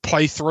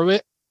play through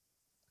it,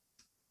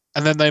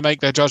 and then they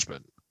make their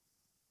judgment.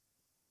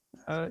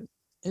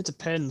 It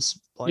depends.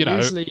 Like,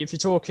 usually, if you're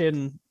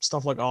talking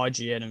stuff like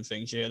IGN and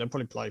things, they'll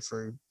probably play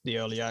through the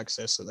early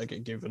access that they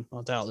get given.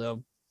 I doubt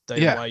they'll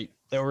wait.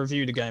 They'll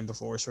review the game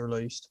before it's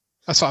released.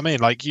 That's what I mean.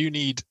 Like, you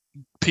need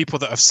people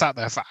that have sat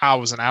there for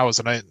hours and hours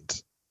on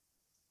end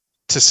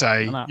to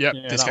say,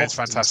 this game's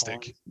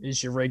fantastic.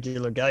 Is your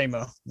regular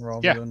gamer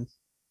rather than...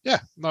 Yeah,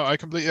 no,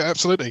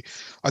 absolutely.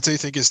 I do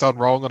think it's done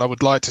wrong, and I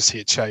would like to see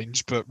it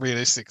change, but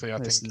realistically,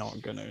 it's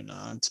not going to.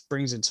 No, it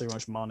brings in too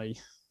much money.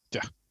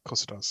 Yeah. Of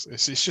course it does.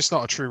 It's just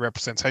not a true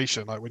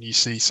representation. Like, when you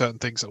see certain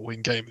things that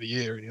win Game of the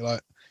Year, and you're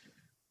like,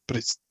 but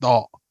it's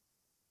not,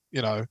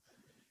 you know.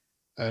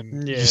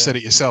 And you said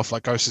it yourself,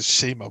 like, Ghost of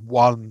Tsushima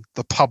won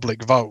the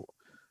public vote.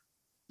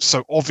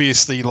 So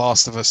obviously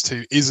Last of Us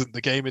 2 isn't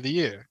the Game of the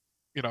Year.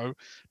 You know,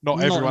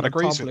 not everyone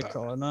agrees with that.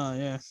 No,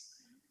 yeah.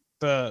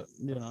 But,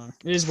 you know,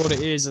 it is what it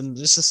is. And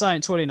it's the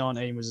same.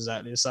 2019 was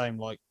exactly the same.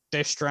 Like,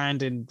 Death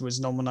Stranding was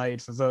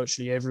nominated for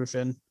virtually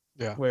everything.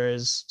 Yeah.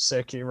 Whereas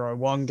Sekiro,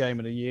 one Game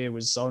of the Year,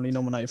 was only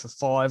nominated for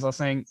 5, I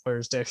think.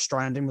 Whereas Death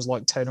Stranding was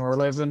like 10 or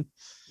 11.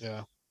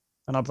 Yeah.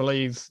 And I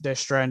believe Death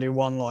Stranding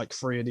won like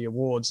 3 of the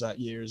awards that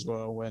year as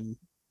well. When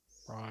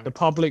the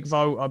public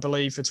vote, I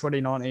believe, for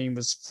 2019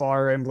 was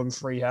Fire Emblem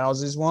Three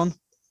Houses won.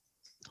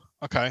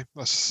 Okay,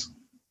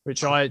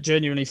 which I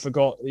genuinely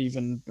forgot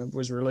even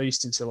was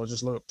released until I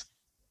just looked.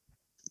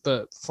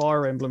 But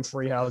Fire Emblem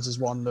Three Houses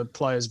won the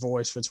Player's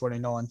Voice for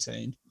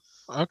 2019.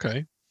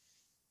 Okay.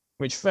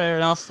 Which, fair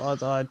enough.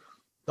 I've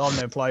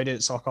never played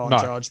it, so I can't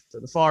judge.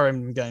 But the Fire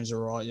Emblem games are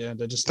right. Yeah,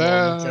 they're just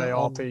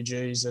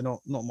JRPGs. They're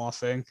not my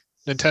thing.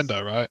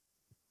 Nintendo, right?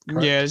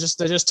 Correct. Yeah,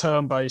 they're just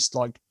turn-based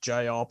like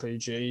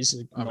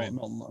JRPGs. Not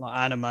like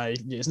anime.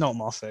 It's not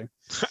my thing.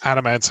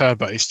 Anime and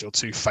turn-based, your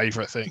two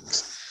favorite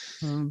things.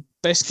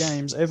 Best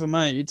games ever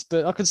made,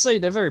 but I can see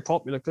they're very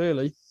popular.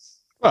 Clearly.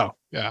 Well,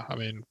 yeah. I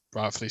mean,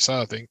 rightfully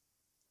so. I think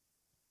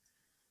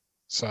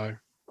So,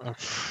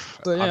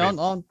 but yeah, I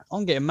mean,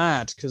 I'm getting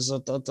mad because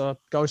the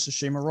Ghost of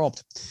Tsushima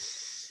robbed.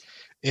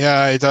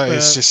 Yeah, it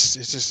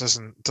just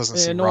doesn't seem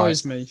right. It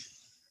annoys me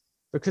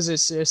because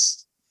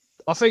it's.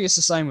 I think it's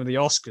the same with the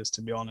Oscars.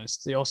 To be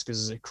honest, the Oscars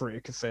is a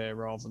critic affair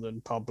rather than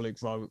public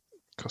vote.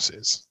 Of course, it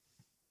is.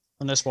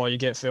 And that's why you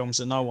get films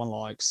that no one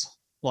likes.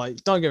 Like,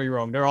 don't get me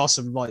wrong, there are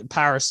some, like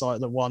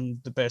Parasite that won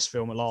the best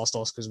film at last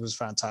Oscars was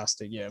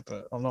fantastic, yeah,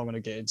 but I'm not going to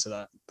get into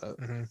that. But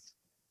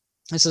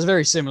it's a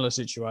very similar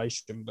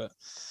situation, but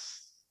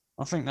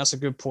I think that's a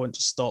good point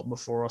to stop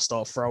before I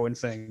start throwing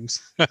things.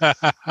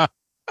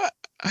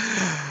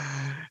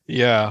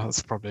 Yeah,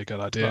 that's probably a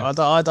good idea. But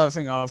I don't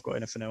think I've got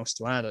anything else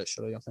to add,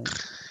 actually. I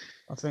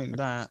think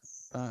that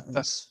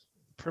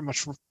pretty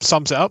much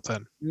sums it up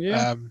then.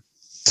 Yeah.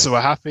 So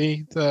we're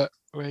happy that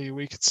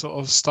we could sort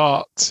of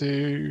start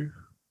to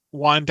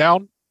wind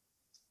down.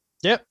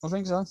 Yep, I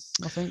think so.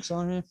 Yeah.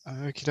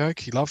 Okie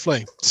dokie,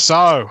 lovely.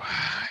 So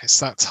it's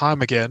that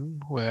time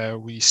again where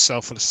we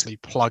selflessly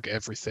plug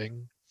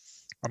everything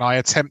and I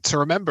attempt to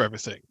remember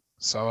everything.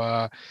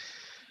 So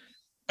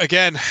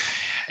again,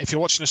 if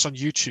you're watching this on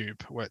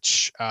YouTube,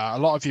 which a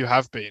lot of you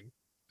have been,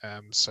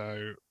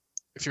 so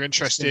if you're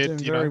interested, it's been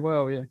doing very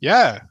well,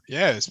 yeah,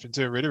 it's been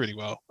doing really, really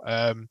well.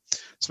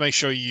 So make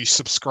sure you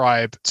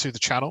subscribe to the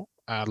channel.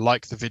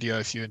 Like the video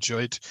if you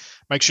enjoyed.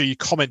 Make sure you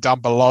comment down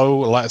below.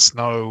 Let us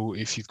know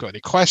if you've got any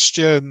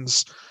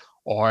questions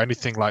or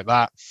anything like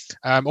that.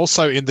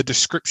 Also in the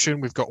description,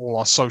 we've got all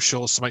our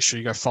socials. So make sure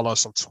you go follow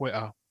us on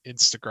Twitter,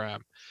 Instagram.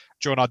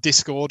 Join our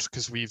Discord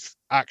because we've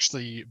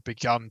actually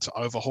begun to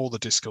overhaul the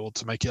Discord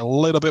to make it a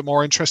little bit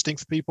more interesting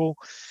for people.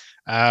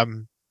 We're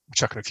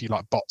chucking a few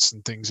like bots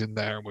and things in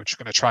there, and we're just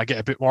going to try and get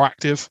a bit more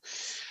active.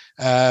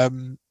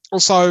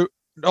 Also,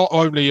 not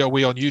only are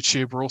we on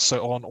YouTube, we're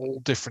also on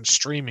all different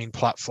streaming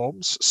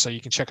platforms. So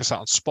you can check us out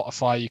on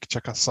Spotify, you can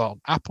check us out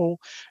on Apple,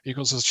 you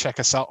can also check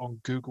us out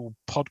on Google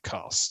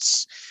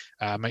Podcasts.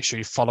 Make sure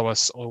you follow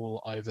us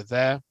all over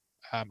there.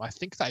 I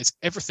think that is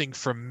everything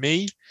from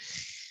me.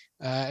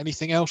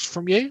 Anything else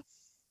from you?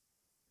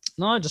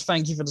 No, just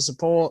thank you for the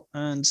support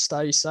and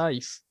stay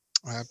safe.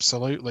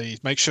 Absolutely.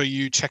 Make sure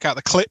you check out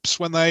the clips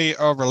when they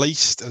are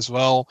released as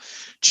well.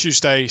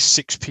 Tuesday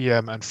 6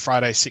 p.m. and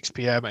Friday 6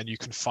 p.m. And you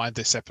can find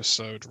this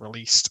episode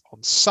released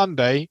on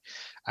Sunday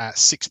at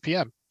 6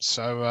 p.m.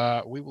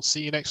 So we will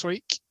see you next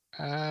week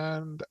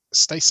and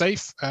stay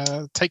safe.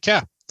 Take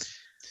care.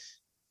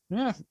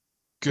 Yeah.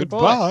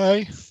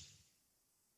 Goodbye.